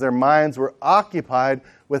because their minds were occupied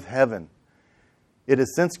with heaven. It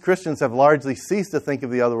is since Christians have largely ceased to think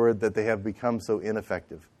of the other word that they have become so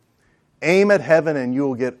ineffective. Aim at heaven and you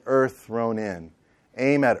will get earth thrown in.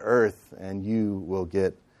 Aim at earth and you will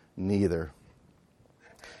get neither.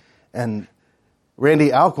 And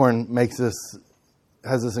Randy Alcorn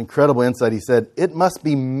has this incredible insight. He said, it must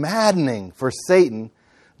be maddening for Satan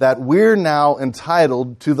that we're now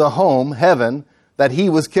entitled to the home, heaven, that he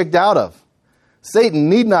was kicked out of. Satan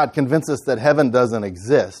need not convince us that heaven doesn't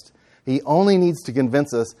exist. He only needs to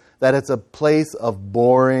convince us that it's a place of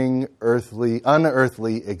boring,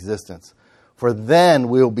 unearthly existence. For then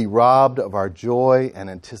we'll be robbed of our joy and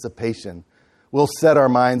anticipation. We'll set our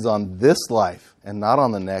minds on this life and not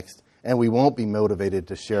on the next, and we won't be motivated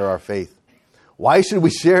to share our faith. Why should we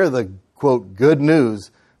share the, quote, good news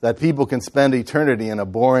that people can spend eternity in a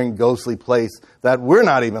boring, ghostly place that we're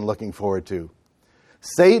not even looking forward to?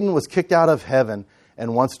 Satan was kicked out of heaven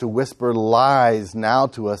and wants to whisper lies now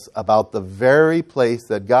to us about the very place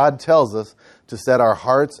that God tells us to set our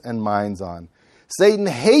hearts and minds on. Satan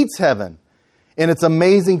hates heaven in its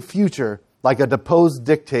amazing future, like a deposed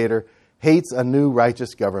dictator hates a new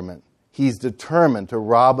righteous government. He's determined to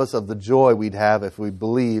rob us of the joy we'd have if we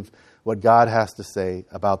believe what God has to say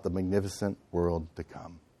about the magnificent world to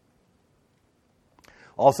come.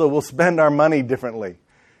 Also, we'll spend our money differently.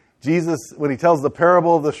 Jesus, when he tells the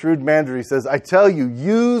parable of the shrewd manager, he says, I tell you,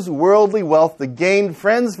 use worldly wealth to gain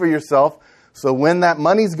friends for yourself, so when that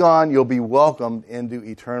money's gone, you'll be welcomed into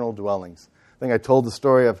eternal dwellings. I think I told the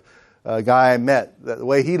story of a guy I met. The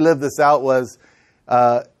way he lived this out was,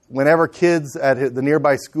 whenever kids at the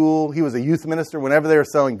nearby school, he was a youth minister, whenever they were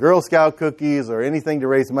selling Girl Scout cookies or anything to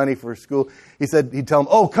raise money for school, he said, he'd tell them,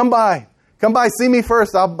 oh, come by, see me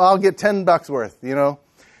first, I'll get $10 worth, you know.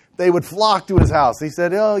 They would flock to his house. He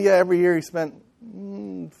said, oh yeah, every year he spent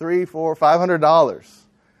 $300, $400, $500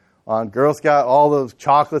 on Girl Scout, all those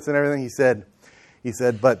chocolates and everything. He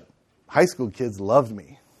said, but high school kids loved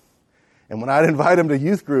me. And when I'd invite them to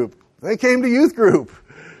youth group, they came to youth group.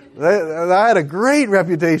 I had a great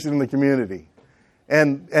reputation in the community.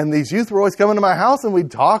 And these youth were always coming to my house, and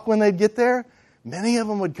we'd talk when they'd get there. Many of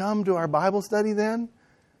them would come to our Bible study then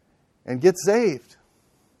and get saved.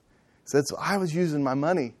 He said, so I was using my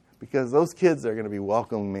money because those kids are going to be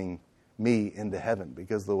welcoming me into heaven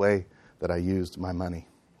because of the way that I used my money.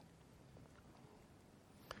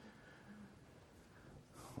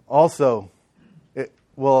 Also, it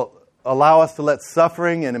will allow us to let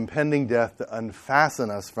suffering and impending death to unfasten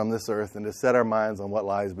us from this earth and to set our minds on what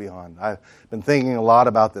lies beyond. I've been thinking a lot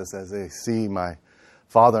about this as I see my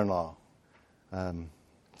father-in-law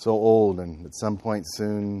so old and at some point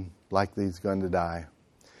soon likely he's going to die.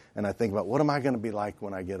 And I think about what am I going to be like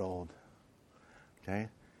when I get old? Okay?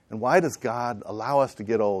 And why does God allow us to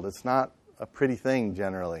get old? It's not a pretty thing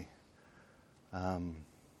generally.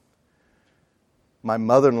 My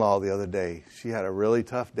mother-in-law the other day, she had a really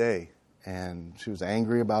tough day, and she was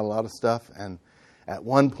angry about a lot of stuff. And at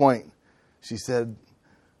one point, she said,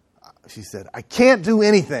 I can't do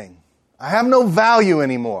anything. I have no value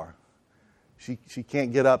anymore. She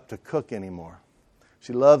can't get up to cook anymore.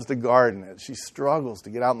 She loves to garden. She struggles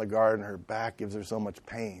to get out in the garden. Her back gives her so much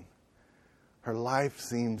pain. Her life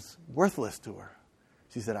seems worthless to her.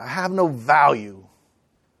 She said, I have no value.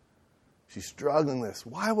 She's struggling with this.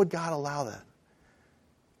 Why would God allow that?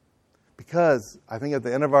 Because I think at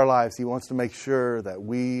the end of our lives, He wants to make sure that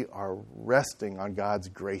we are resting on God's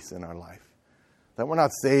grace in our life. That we're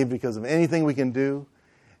not saved because of anything we can do.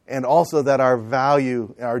 And also that our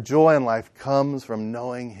value, our joy in life comes from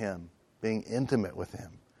knowing Him, being intimate with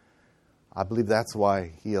Him. I believe that's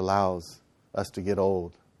why He allows us to get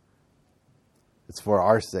old. It's for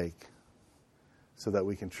our sake, so that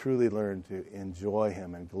we can truly learn to enjoy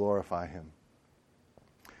Him and glorify Him.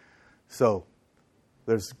 So,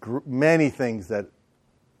 there's many things that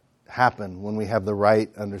happen when we have the right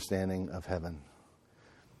understanding of heaven.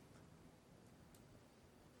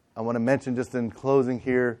 I want to mention just in closing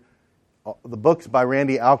here, the books by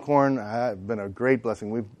Randy Alcorn have been a great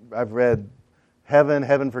blessing. I've read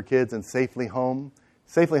Heaven for Kids, and Safely Home.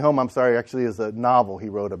 Safely Home, actually is a novel he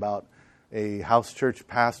wrote about a house church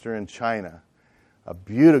pastor in China. A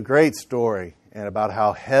great story, and about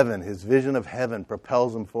how heaven, his vision of heaven,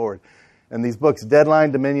 propels him forward. And these books,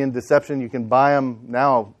 Deadline, Dominion, Deception, you can buy them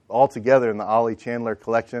now all together in the Ollie Chandler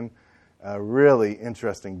collection. Really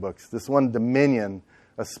interesting books. This one, Dominion,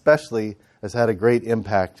 especially, has had a great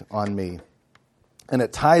impact on me. And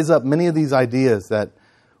it ties up many of these ideas that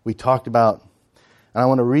we talked about. And I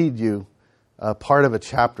want to read you part of a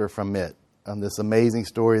chapter from it, on this amazing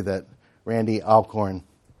story that Randy Alcorn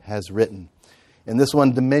has written. In this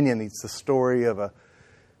one, Dominion, it's the story of a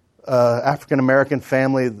African-American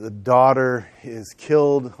family. The daughter is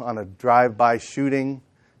killed on a drive-by shooting.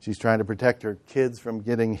 She's trying to protect her kids from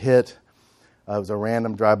getting hit. It was a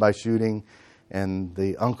random drive-by shooting, and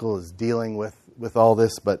the uncle is dealing with all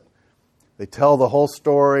this, but they tell the whole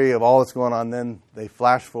story of all that's going on. Then they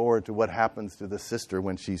flash forward to what happens to the sister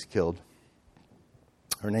when she's killed.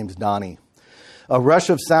 Her name's Donnie. A rush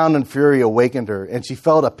of sound and fury awakened her, and she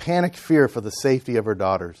felt a panicked fear for the safety of her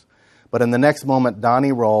daughters. But in the next moment,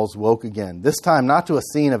 Donnie Rawls woke again, this time not to a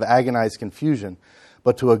scene of agonized confusion,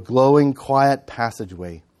 but to a glowing, quiet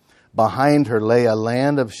passageway. Behind her lay a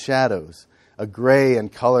land of shadows, a gray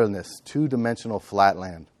and colorless, two-dimensional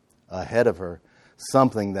flatland. Ahead of her,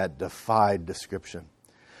 something that defied description.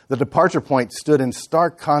 The departure point stood in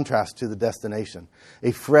stark contrast to the destination,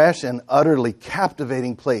 a fresh and utterly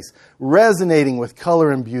captivating place, resonating with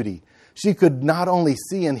color and beauty. She could not only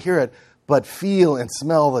see and hear it, but feel and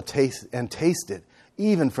smell the taste and taste it,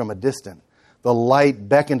 even from a distance. The light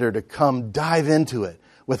beckoned her to come dive into it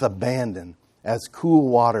with abandon, as cool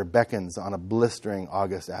water beckons on a blistering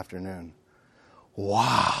August afternoon.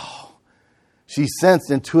 Wow! She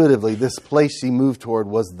sensed intuitively this place she moved toward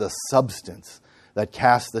was the substance that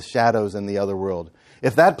cast the shadows in the other world.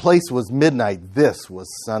 If that place was midnight, this was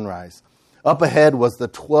sunrise. Up ahead was the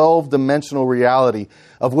 12-dimensional reality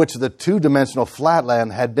of which the 2-dimensional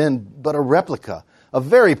flatland had been but a replica, a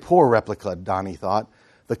very poor replica, Donnie thought,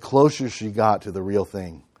 the closer she got to the real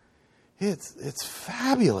thing. It's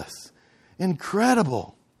fabulous,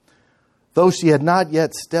 incredible. Though she had not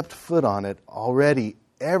yet stepped foot on it, already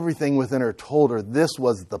everything within her told her this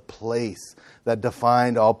was the place that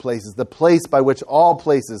defined all places, the place by which all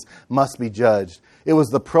places must be judged. It was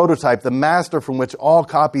the prototype, the master from which all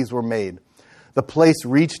copies were made. The place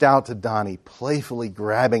reached out to Donnie, playfully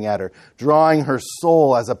grabbing at her, drawing her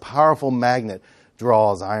soul as a powerful magnet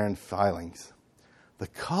draws iron filings. The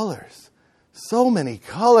colors, so many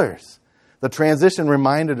colors. The transition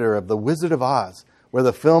reminded her of The Wizard of Oz, where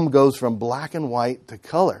the film goes from black and white to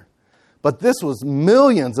color. But this was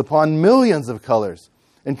millions upon millions of colors.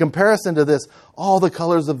 In comparison to this, all the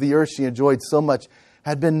colors of the earth she enjoyed so much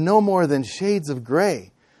had been no more than shades of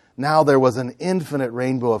gray. Now there was an infinite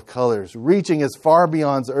rainbow of colors, reaching as far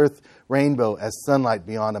beyond Earth's rainbow as sunlight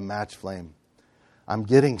beyond a match flame. I'm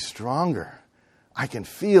getting stronger. I can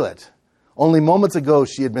feel it. Only moments ago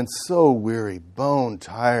she had been so weary, bone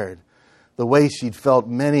tired, the way she'd felt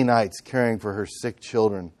many nights caring for her sick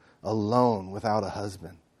children, alone without a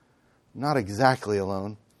husband. Not exactly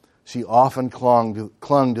alone. She often clung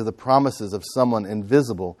to the promises of someone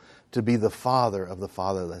invisible to be the father of the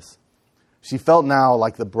fatherless. She felt now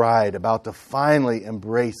like the bride about to finally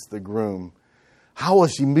embrace the groom. How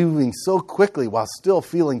was she moving so quickly while still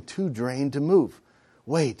feeling too drained to move?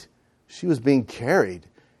 Wait, she was being carried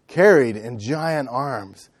in giant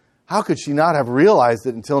arms. How could she not have realized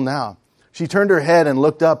it until now? She turned her head and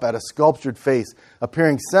looked up at a sculptured face,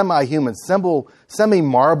 appearing semi-human,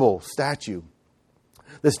 semi-marble statue.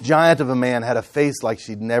 This giant of a man had a face like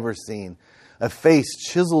she'd never seen, a face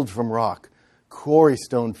chiseled from rock, quarry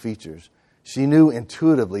stone features. She knew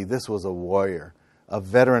intuitively this was a warrior, a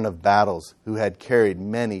veteran of battles who had carried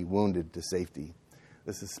many wounded to safety.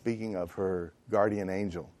 This is speaking of her guardian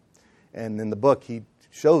angel. And in the book, he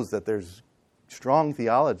shows that there's strong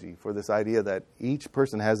theology for this idea that each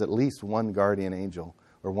person has at least one guardian angel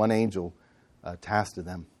or one angel tasked to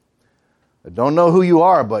them. I don't know who you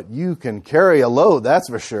are, but you can carry a load, that's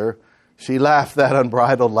for sure. She laughed that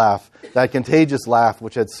unbridled laugh, that contagious laugh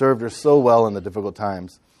which had served her so well in the difficult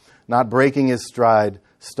times. Not breaking his stride,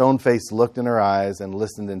 Stoneface looked in her eyes and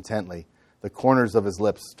listened intently, the corners of his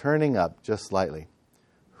lips turning up just slightly.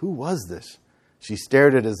 Who was this? She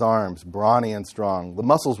stared at his arms, brawny and strong. The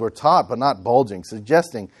muscles were taut but not bulging,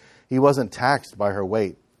 suggesting he wasn't taxed by her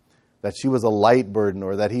weight, that she was a light burden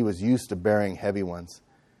or that he was used to bearing heavy ones.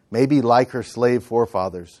 Maybe like her slave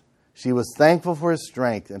forefathers, she was thankful for his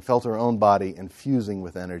strength and felt her own body infusing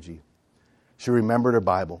with energy. She remembered her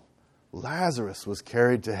Bible. Lazarus was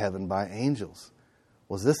carried to heaven by angels.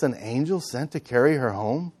 Was this an angel sent to carry her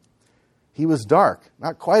home? He was dark,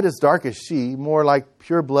 not quite as dark as she, more like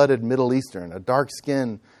pure-blooded Middle Eastern, a dark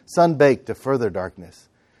skin, sun-baked to further darkness.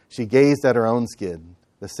 She gazed at her own skin,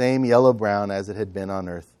 the same yellow-brown as it had been on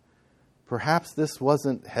earth. Perhaps this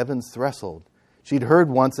wasn't heaven's threshold. She'd heard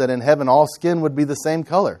once that in heaven all skin would be the same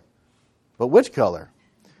color. But which color?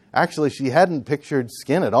 Actually, she hadn't pictured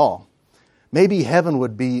skin at all. Maybe heaven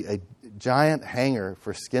would be a giant hangar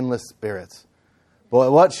for skinless spirits.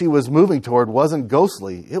 But what she was moving toward wasn't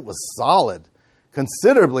ghostly. It was solid,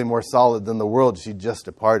 considerably more solid than the world she'd just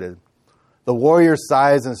departed. The warrior's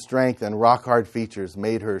size and strength and rock-hard features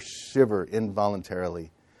made her shiver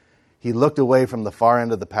involuntarily. He looked away from the far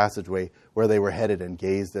end of the passageway where they were headed and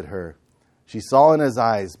gazed at her. She saw in his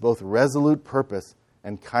eyes both resolute purpose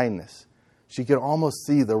and kindness. She could almost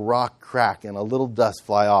see the rock crack and a little dust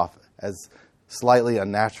fly off as slightly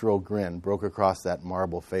unnatural grin broke across that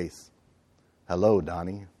marble face. Hello,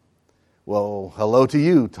 Donnie. Well, hello to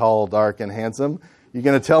you, tall, dark, and handsome. You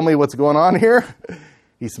going to tell me what's going on here?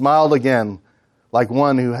 He smiled again, like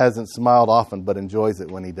one who hasn't smiled often but enjoys it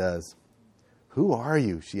when he does. Who are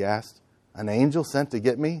you? She asked. An angel sent to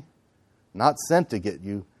get me? Not sent to get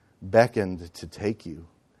you, beckoned to take you.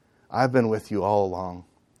 I've been with you all along.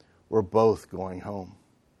 We're both going home.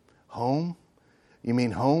 Home? You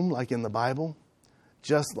mean home like in the Bible?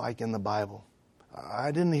 Just like in the Bible.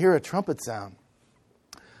 I didn't hear a trumpet sound.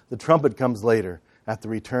 The trumpet comes later, at the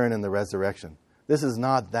return and the resurrection. This is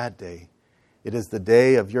not that day. It is the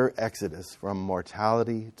day of your exodus from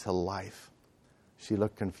mortality to life. She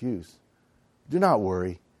looked confused. Do not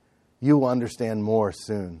worry. You will understand more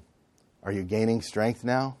soon. Are you gaining strength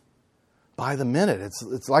now? By the minute.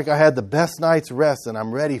 It's like I had the best night's rest and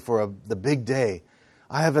I'm ready for the big day.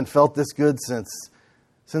 I haven't felt this good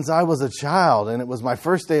since I was a child and it was my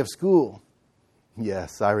first day of school.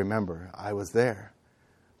 Yes, I remember. I was there.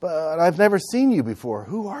 But I've never seen you before.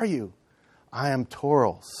 Who are you? I am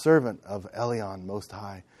Toril, servant of Elion Most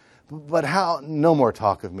High. But how? No more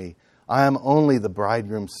talk of me. I am only the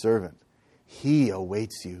bridegroom's servant. He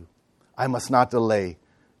awaits you. I must not delay.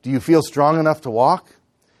 Do you feel strong enough to walk?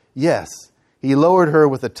 Yes. He lowered her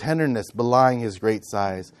with a tenderness belying his great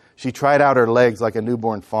size. She tried out her legs like a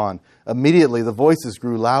newborn fawn. Immediately, the voices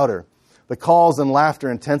grew louder. The calls and laughter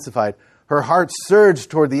intensified. Her heart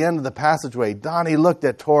surged toward the end of the passageway. Donnie looked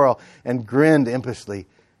at Toril and grinned impishly.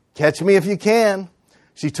 "Catch me if you can."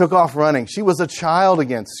 She took off running. She was a child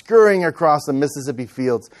again, scurrying across the Mississippi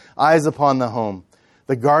fields, eyes upon the home.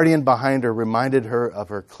 The guardian behind her reminded her of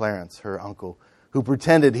her Clarence, her uncle, who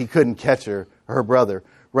pretended he couldn't catch her brother,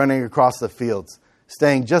 running across the fields,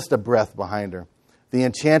 staying just a breath behind her. The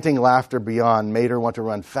enchanting laughter beyond made her want to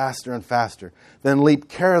run faster and faster, then leap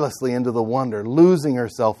carelessly into the wonder, losing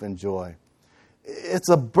herself in joy. "It's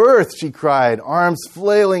a birth," she cried, arms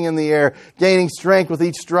flailing in the air, gaining strength with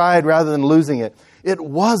each stride rather than losing it. It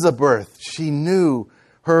was a birth. She knew,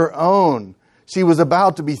 her own. She was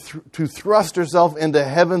about to thrust herself into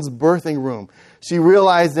heaven's birthing room. She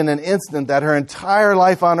realized in an instant that her entire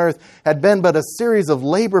life on earth had been but a series of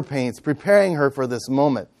labor pains preparing her for this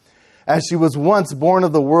moment. As she was once born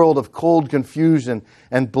of the world of cold confusion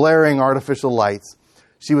and blaring artificial lights,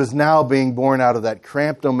 she was now being born out of that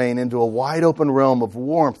cramped domain into a wide open realm of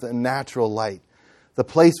warmth and natural light, the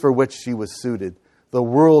place for which she was suited, the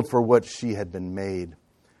world for which she had been made.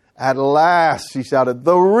 "At last," she shouted,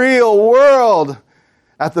 "the real world!"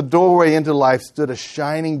 At the doorway into life stood a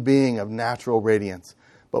shining being of natural radiance,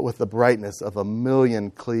 but with the brightness of 1,000,000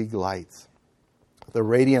 Klieg lights. The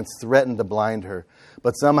radiance threatened to blind her,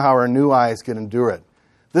 but somehow her new eyes could endure it.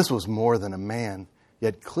 This was more than a man,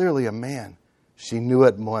 yet clearly a man. She knew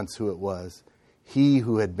at once who it was. He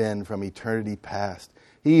who had been from eternity past.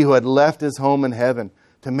 He who had left his home in heaven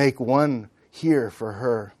to make one here for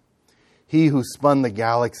her. He who spun the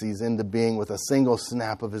galaxies into being with a single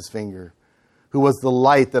snap of his finger. Who was the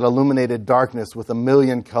light that illuminated darkness with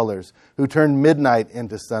 1,000,000 colors. Who turned midnight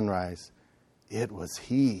into sunrise. It was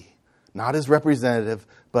he. Not his representative,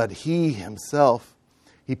 but he himself.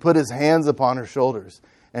 He put his hands upon her shoulders,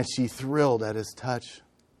 and she thrilled at his touch.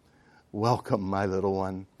 "Welcome, my little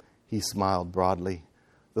one," he smiled broadly,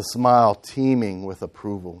 the smile teeming with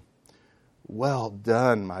approval. "Well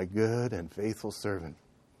done, my good and faithful servant.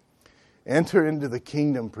 Enter into the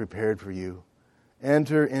kingdom prepared for you.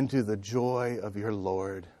 Enter into the joy of your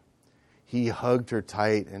Lord." He hugged her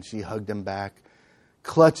tight, and she hugged him back,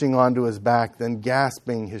 clutching onto his back, then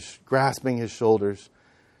grasping his shoulders.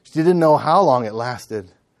 She didn't know how long it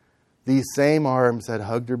lasted. These same arms had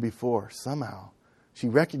hugged her before, somehow. She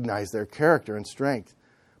recognized their character and strength,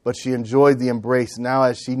 but she enjoyed the embrace now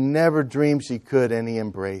as she never dreamed she could any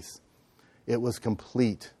embrace. It was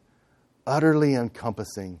complete, utterly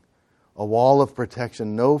encompassing, a wall of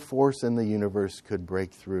protection no force in the universe could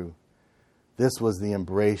break through. This was the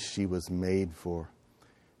embrace she was made for.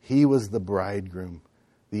 He was the bridegroom,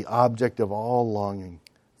 the object of all longing,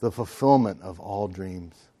 the fulfillment of all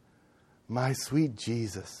dreams. "My sweet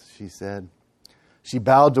Jesus," she said. She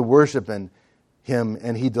bowed to worship him,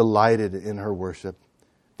 and he delighted in her worship.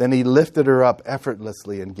 Then he lifted her up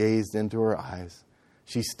effortlessly and gazed into her eyes.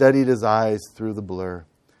 She studied his eyes through the blur.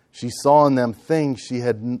 She saw in them things she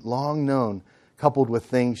had long known, coupled with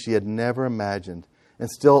things she had never imagined, and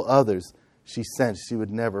still others she sensed she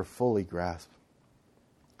would never fully grasp.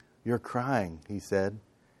 "You're crying," he said.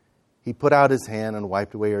 He put out his hand and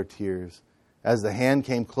wiped away her tears. As the hand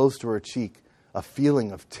came close to her cheek, a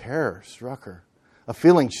feeling of terror struck her, a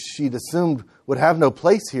feeling she'd assumed would have no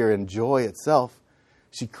place here in joy itself.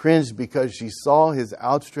 She cringed because she saw his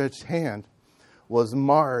outstretched hand was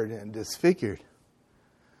marred and disfigured.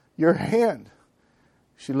 "Your hand."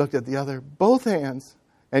 She looked at the other. "Both hands.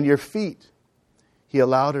 And your feet." He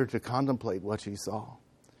allowed her to contemplate what she saw.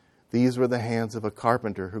 These were the hands of a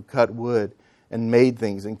carpenter who cut wood and made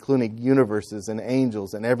things, including universes and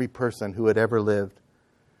angels and every person who had ever lived.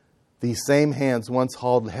 These same hands once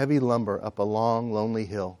hauled heavy lumber up a long, lonely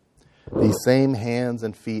hill. These same hands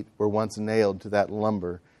and feet were once nailed to that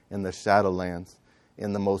lumber in the Shadowlands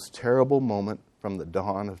in the most terrible moment from the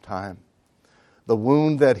dawn of time. The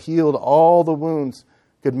wound that healed all the wounds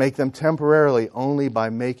could make them temporarily only by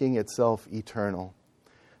making itself eternal.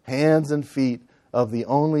 Hands and feet of the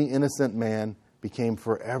only innocent man became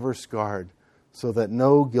forever scarred, so that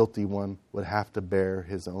no guilty one would have to bear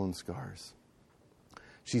his own scars.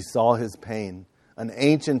 She saw his pain, an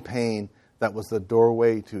ancient pain that was the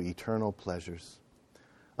doorway to eternal pleasures.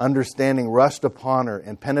 Understanding rushed upon her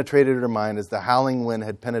and penetrated her mind as the howling wind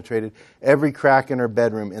had penetrated every crack in her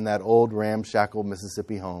bedroom in that old ramshackle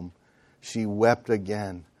Mississippi home. She wept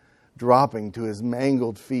again, dropping to his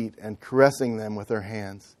mangled feet and caressing them with her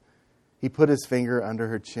hands. He put his finger under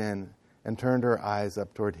her chin and turned her eyes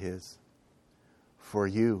up toward his. "For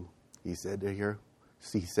you," he said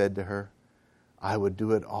to her, "I would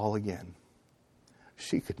do it all again."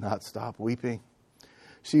 She could not stop weeping.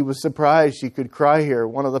 She was surprised she could cry here,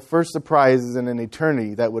 one of the first surprises in an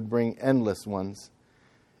eternity that would bring endless ones.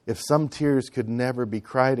 If some tears could never be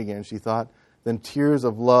cried again, she thought, then tears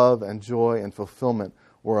of love and joy and fulfillment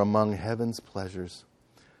were among heaven's pleasures.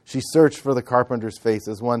 She searched for the carpenter's face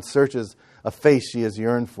as one searches a face she has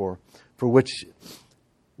yearned for which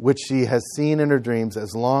she has seen in her dreams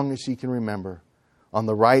as long as she can remember. On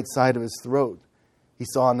the right side of his throat, he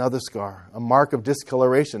saw another scar, a mark of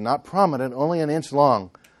discoloration, not prominent, only an inch long.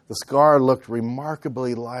 The scar looked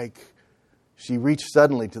remarkably like... She reached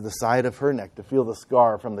suddenly to the side of her neck to feel the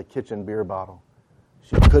scar from the kitchen beer bottle.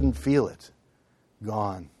 She couldn't feel it.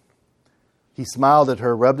 Gone. He smiled at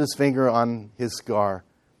her, rubbed his finger on his scar,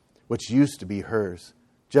 which used to be hers,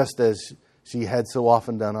 just as she had so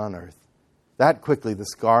often done on earth. That quickly the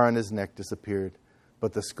scar on his neck disappeared,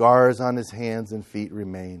 but the scars on his hands and feet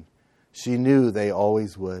remained. She knew they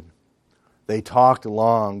always would. They talked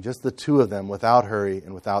long, just the two of them, without hurry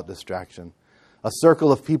and without distraction. A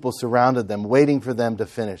circle of people surrounded them, waiting for them to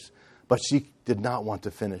finish. But she did not want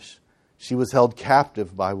to finish. She was held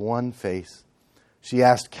captive by one face. She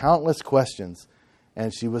asked countless questions,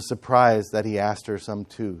 and she was surprised that he asked her some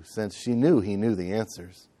too, since she knew he knew the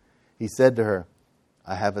answers. He said to her,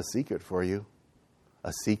 "I have a secret for you."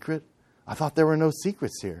 A secret? I thought there were no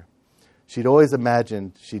secrets here. She'd always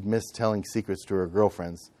imagined she'd miss telling secrets to her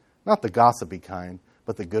girlfriends. Not the gossipy kind,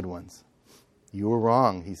 but the good ones. "You were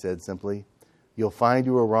wrong," he said simply. "You'll find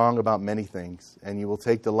you were wrong about many things, and you will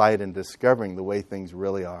take delight in discovering the way things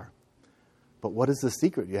really are." "But what is the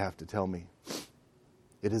secret you have to tell me?"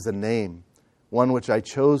 "It is a name, one which I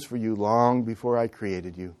chose for you long before I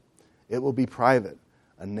created you. It will be private,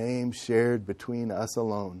 a name shared between us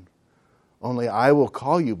alone. Only I will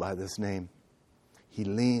call you by this name." He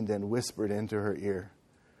leaned and whispered into her ear,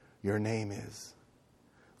 "Your name is..."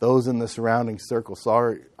 Those in the surrounding circle saw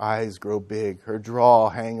her eyes grow big, her jaw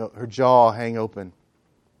hang open.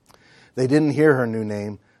 They didn't hear her new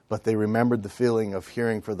name, but they remembered the feeling of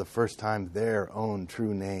hearing for the first time their own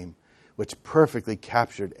true name, which perfectly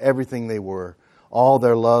captured everything they were, all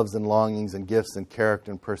their loves and longings and gifts and character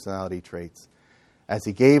and personality traits. As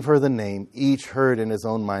he gave her the name, each heard in his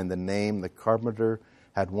own mind the name the carpenter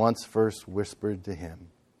had once first whispered to him.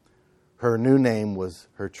 Her new name was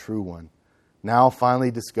her true one, now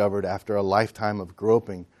finally discovered after a lifetime of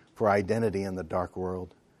groping for identity in the dark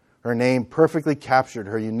world. Her name perfectly captured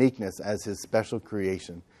her uniqueness as his special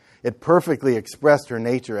creation. It perfectly expressed her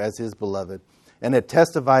nature as his beloved, and it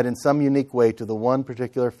testified in some unique way to the one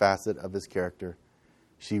particular facet of his character.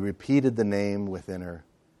 She repeated the name within her.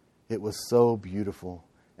 It was so beautiful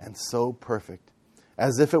and so perfect,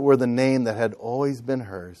 as if it were the name that had always been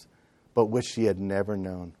hers, but which she had never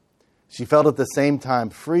known. She felt at the same time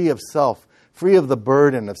free of self, free of the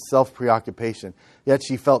burden of self-preoccupation, yet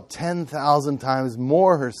she felt 10,000 times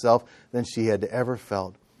more herself than she had ever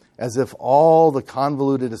felt, as if all the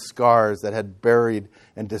convoluted scars that had buried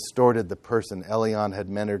and distorted the person Elion had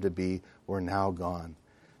meant her to be were now gone.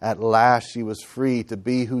 At last she was free to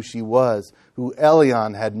be who she was, who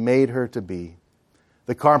Elion had made her to be.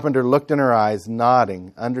 The carpenter looked in her eyes,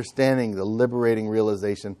 nodding, understanding the liberating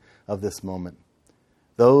realization of this moment.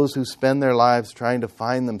 Those who spend their lives trying to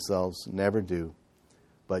find themselves never do.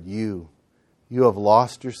 But you have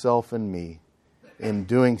lost yourself in me. In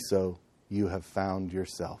doing so, you have found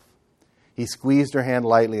yourself. He squeezed her hand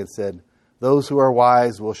lightly and said, "Those who are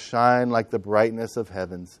wise will shine like the brightness of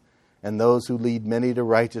heavens, and those who lead many to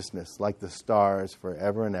righteousness like the stars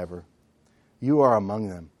forever and ever. You are among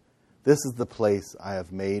them. This is the place I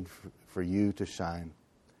have made for you to shine."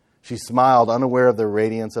 She smiled, unaware of the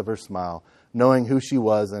radiance of her smile, knowing who she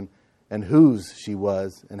was and whose she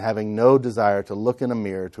was, and having no desire to look in a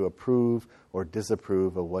mirror to approve or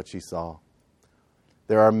disapprove of what she saw.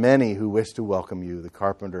 "There are many who wish to welcome you," the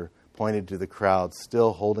carpenter pointed to the crowd,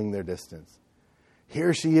 still holding their distance.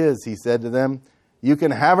 "Here she is," he said to them. "You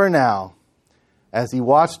can have her now." As he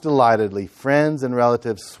watched delightedly, friends and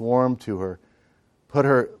relatives swarmed to her, put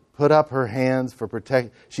up her hands for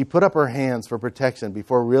protection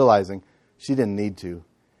before realizing she didn't need to.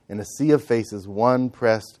 In a sea of faces, one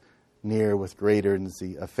pressed near with great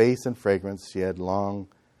urgency, a face and fragrance she had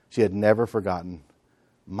never forgotten.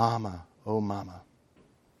 "Mama, oh Mama."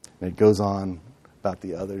 And it goes on about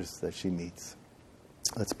the others that she meets.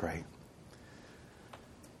 Let's pray.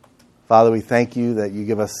 Father, we thank you that you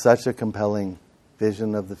give us such a compelling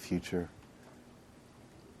vision of the future.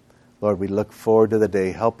 Lord, we look forward to the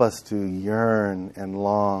day. Help us to yearn and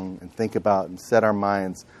long and think about and set our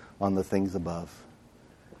minds on the things above.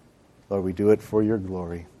 Lord, we do it for your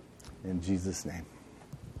glory. In Jesus' name.